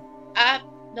fan?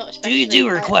 Not Do especially. you do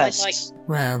requests?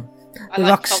 Well, I the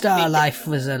like rock star coffee. life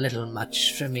was a little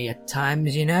much for me at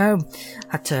times, you know.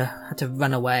 Had to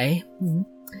run away.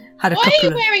 Had a Why are couple you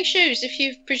of... wearing shoes if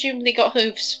you've presumably got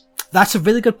hooves? That's a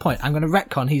really good point. I'm going to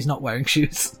retcon he's not wearing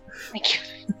shoes. Thank you.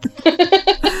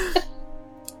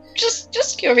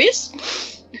 just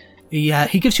curious.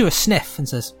 He gives you a sniff and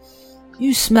says,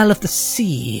 "You smell of the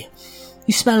sea.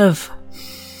 You smell of...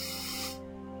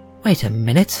 Wait a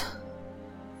minute.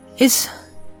 Is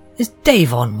Is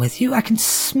Dave on with you? I can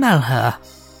smell her.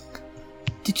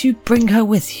 Did you bring her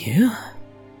with you?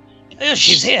 Oh,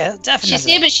 she's here, definitely. She's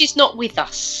here, but she's not with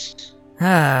us.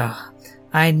 Oh,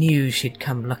 I knew she'd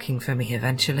come looking for me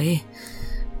eventually.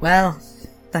 Well,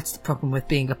 that's the problem with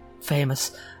being a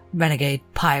famous renegade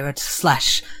pirate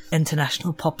 /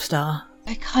 international pop star.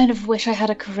 I kind of wish I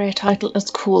had a career title as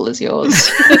cool as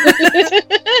yours.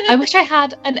 I wish I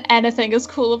had an anything as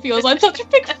cool as yours. I'm such a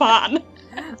big fan.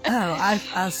 Oh,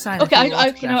 I'll sign. Okay,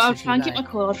 I'll try and keep my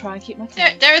cool.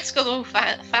 Derek's got all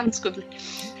fan squibbly.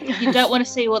 You don't want to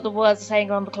see what the words are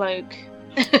saying on the cloak.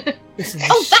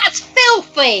 Oh, that's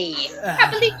filthy! I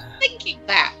can't believe you're thinking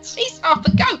that. He's half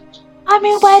a goat. I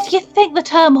mean, where do you think the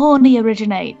term horny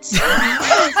originates?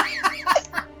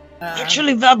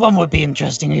 Actually, that one would be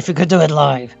interesting if we could do it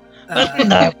live. But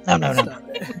no.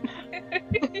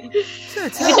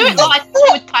 If we do it live, we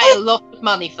would pay a lot of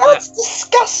money for That's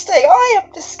disgusting. I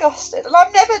am disgusted, and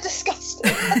I'm never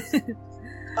disgusted.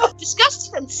 that.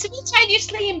 Disgusted and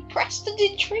simultaneously impressed and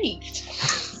intrigued.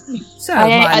 So,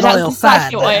 my loyal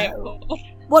fan, exactly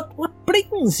what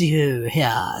brings you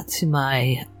here to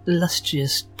my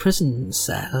illustrious prison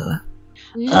cell?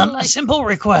 A simple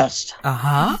request.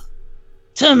 Uh-huh.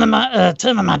 Turn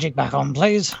the magic back on,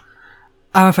 please.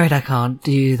 I'm afraid I can't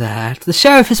do that. The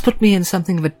sheriff has put me in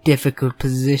something of a difficult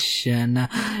position.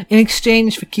 In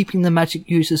exchange for keeping the magic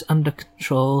users under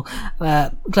control,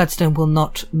 Gladstone will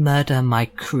not murder my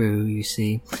crew, you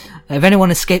see. If anyone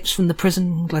escapes from the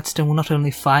prison, Gladstone will not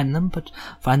only find them, but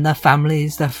find their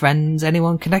families, their friends,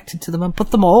 anyone connected to them, and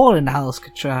put them all in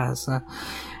Alcatraz.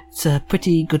 It's a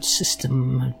pretty good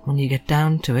system when you get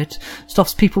down to it.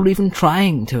 Stops people even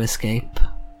trying to escape.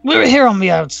 We're here on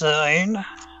the outside,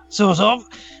 sort of,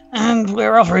 and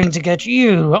we're offering to get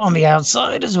you on the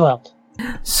outside as well.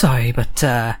 Sorry, but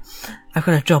I've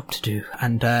got a job to do.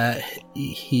 And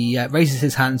he raises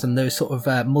his hands, and those sort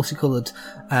of multicoloured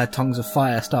tongues of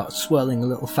fire start swirling a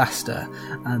little faster,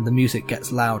 and the music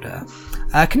gets louder.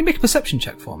 Can you make a perception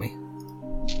check for me?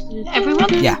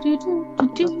 Everyone? Yeah.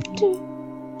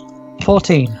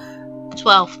 14.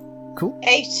 12. Cool.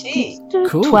 18.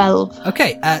 Cool. 12.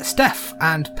 Okay, Steph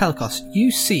and Pelikos,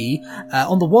 you see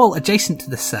on the wall adjacent to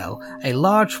the cell a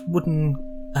large wooden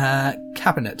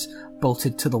cabinet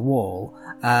bolted to the wall.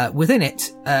 Within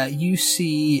it, you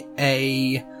see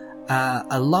a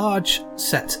large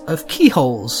set of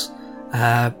keyholes,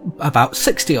 about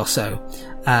 60 or so.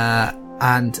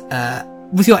 And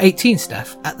with your 18,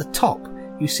 Steph, at the top,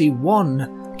 you see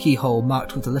one keyhole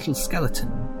marked with a little skeleton.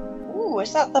 Ooh,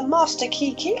 is that the master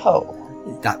key keyhole?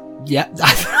 Yeah,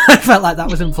 I felt like that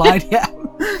was implied, yeah.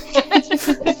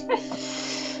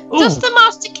 Does the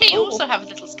master key also have a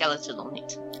little skeleton on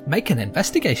it? Make an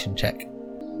investigation check.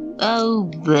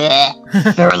 Oh,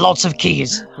 bleh. There are lots of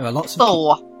keys. There are lots of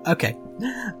 4. Okay.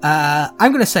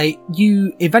 I'm going to say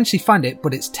you eventually find it,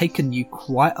 but it's taken you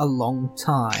quite a long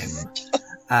time.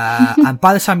 And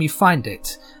by the time you find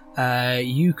it,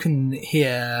 you can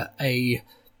hear a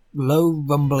low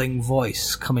rumbling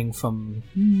voice coming from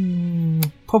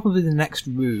probably the next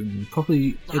room,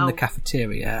 probably in the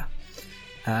cafeteria.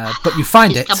 But you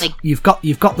find it. Coming. You've got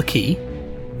the key.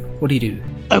 What do you do?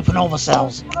 Open all the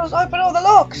cells. Open all the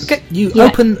locks. Okay, you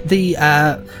open the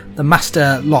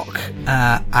master lock,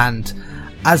 and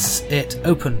as it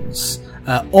opens,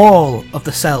 all of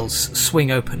the cells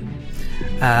swing open,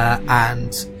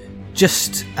 and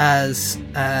just as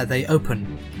they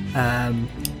open,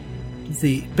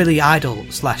 the Billy Idol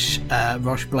 /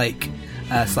 Roche Blake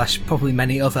 / probably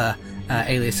many other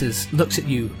aliases looks at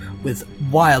you with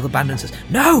wild abandon and says,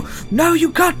 No,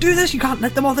 you can't do this. You can't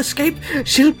let them all escape.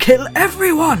 She'll kill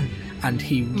everyone. And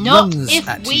he runs if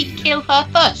at we you. kill her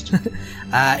first.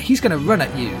 He's going to run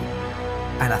at you,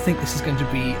 and I think this is going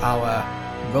to be our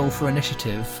roll for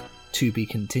initiative to be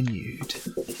continued.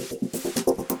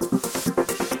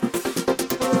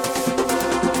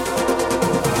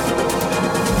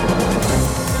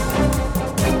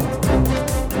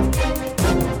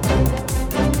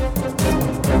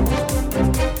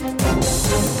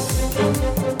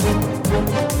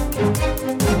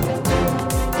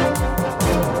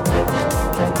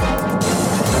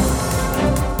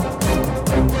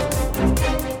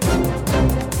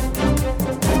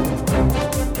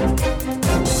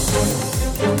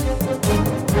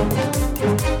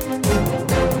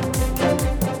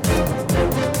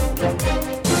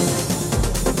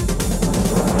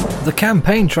 The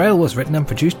campaign trail was written and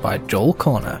produced by Joel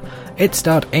Corner. It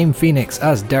starred Aim Phoenix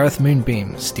as Dareth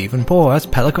Moonbeam, Stephen Poore as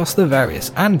Pelikos the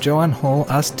Various, and Joanne Hall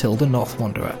as Tilda North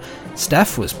Wanderer.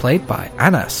 Steph was played by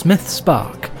Anna Smith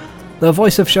Spark. The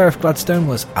voice of Sheriff Gladstone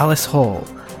was Alice Hall.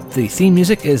 The theme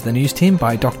music is The News Team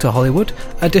by Dr. Hollywood.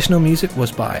 Additional music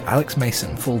was by Alex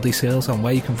Mason. Full details on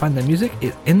where you can find their music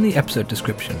is in the episode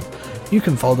description. You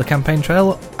can follow The Campaign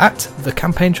Trail at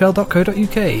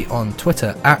thecampaigntrail.co.uk, on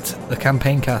Twitter at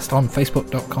thecampaigncast, on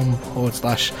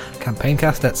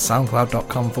facebook.com/campaigncast, at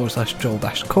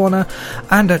soundcloud.com/Joel-Corner,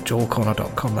 and at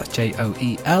joelcorner.com, that's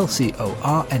JOELCORNAH.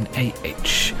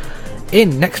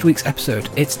 In next week's episode,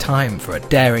 it's time for a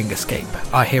daring escape.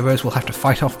 Our heroes will have to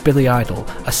fight off Billy Idol,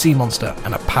 a sea monster,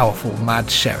 and a powerful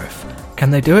mad sheriff. Can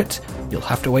they do it? You'll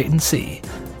have to wait and see.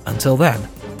 Until then,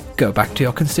 go back to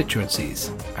your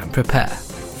constituencies and prepare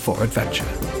for adventure.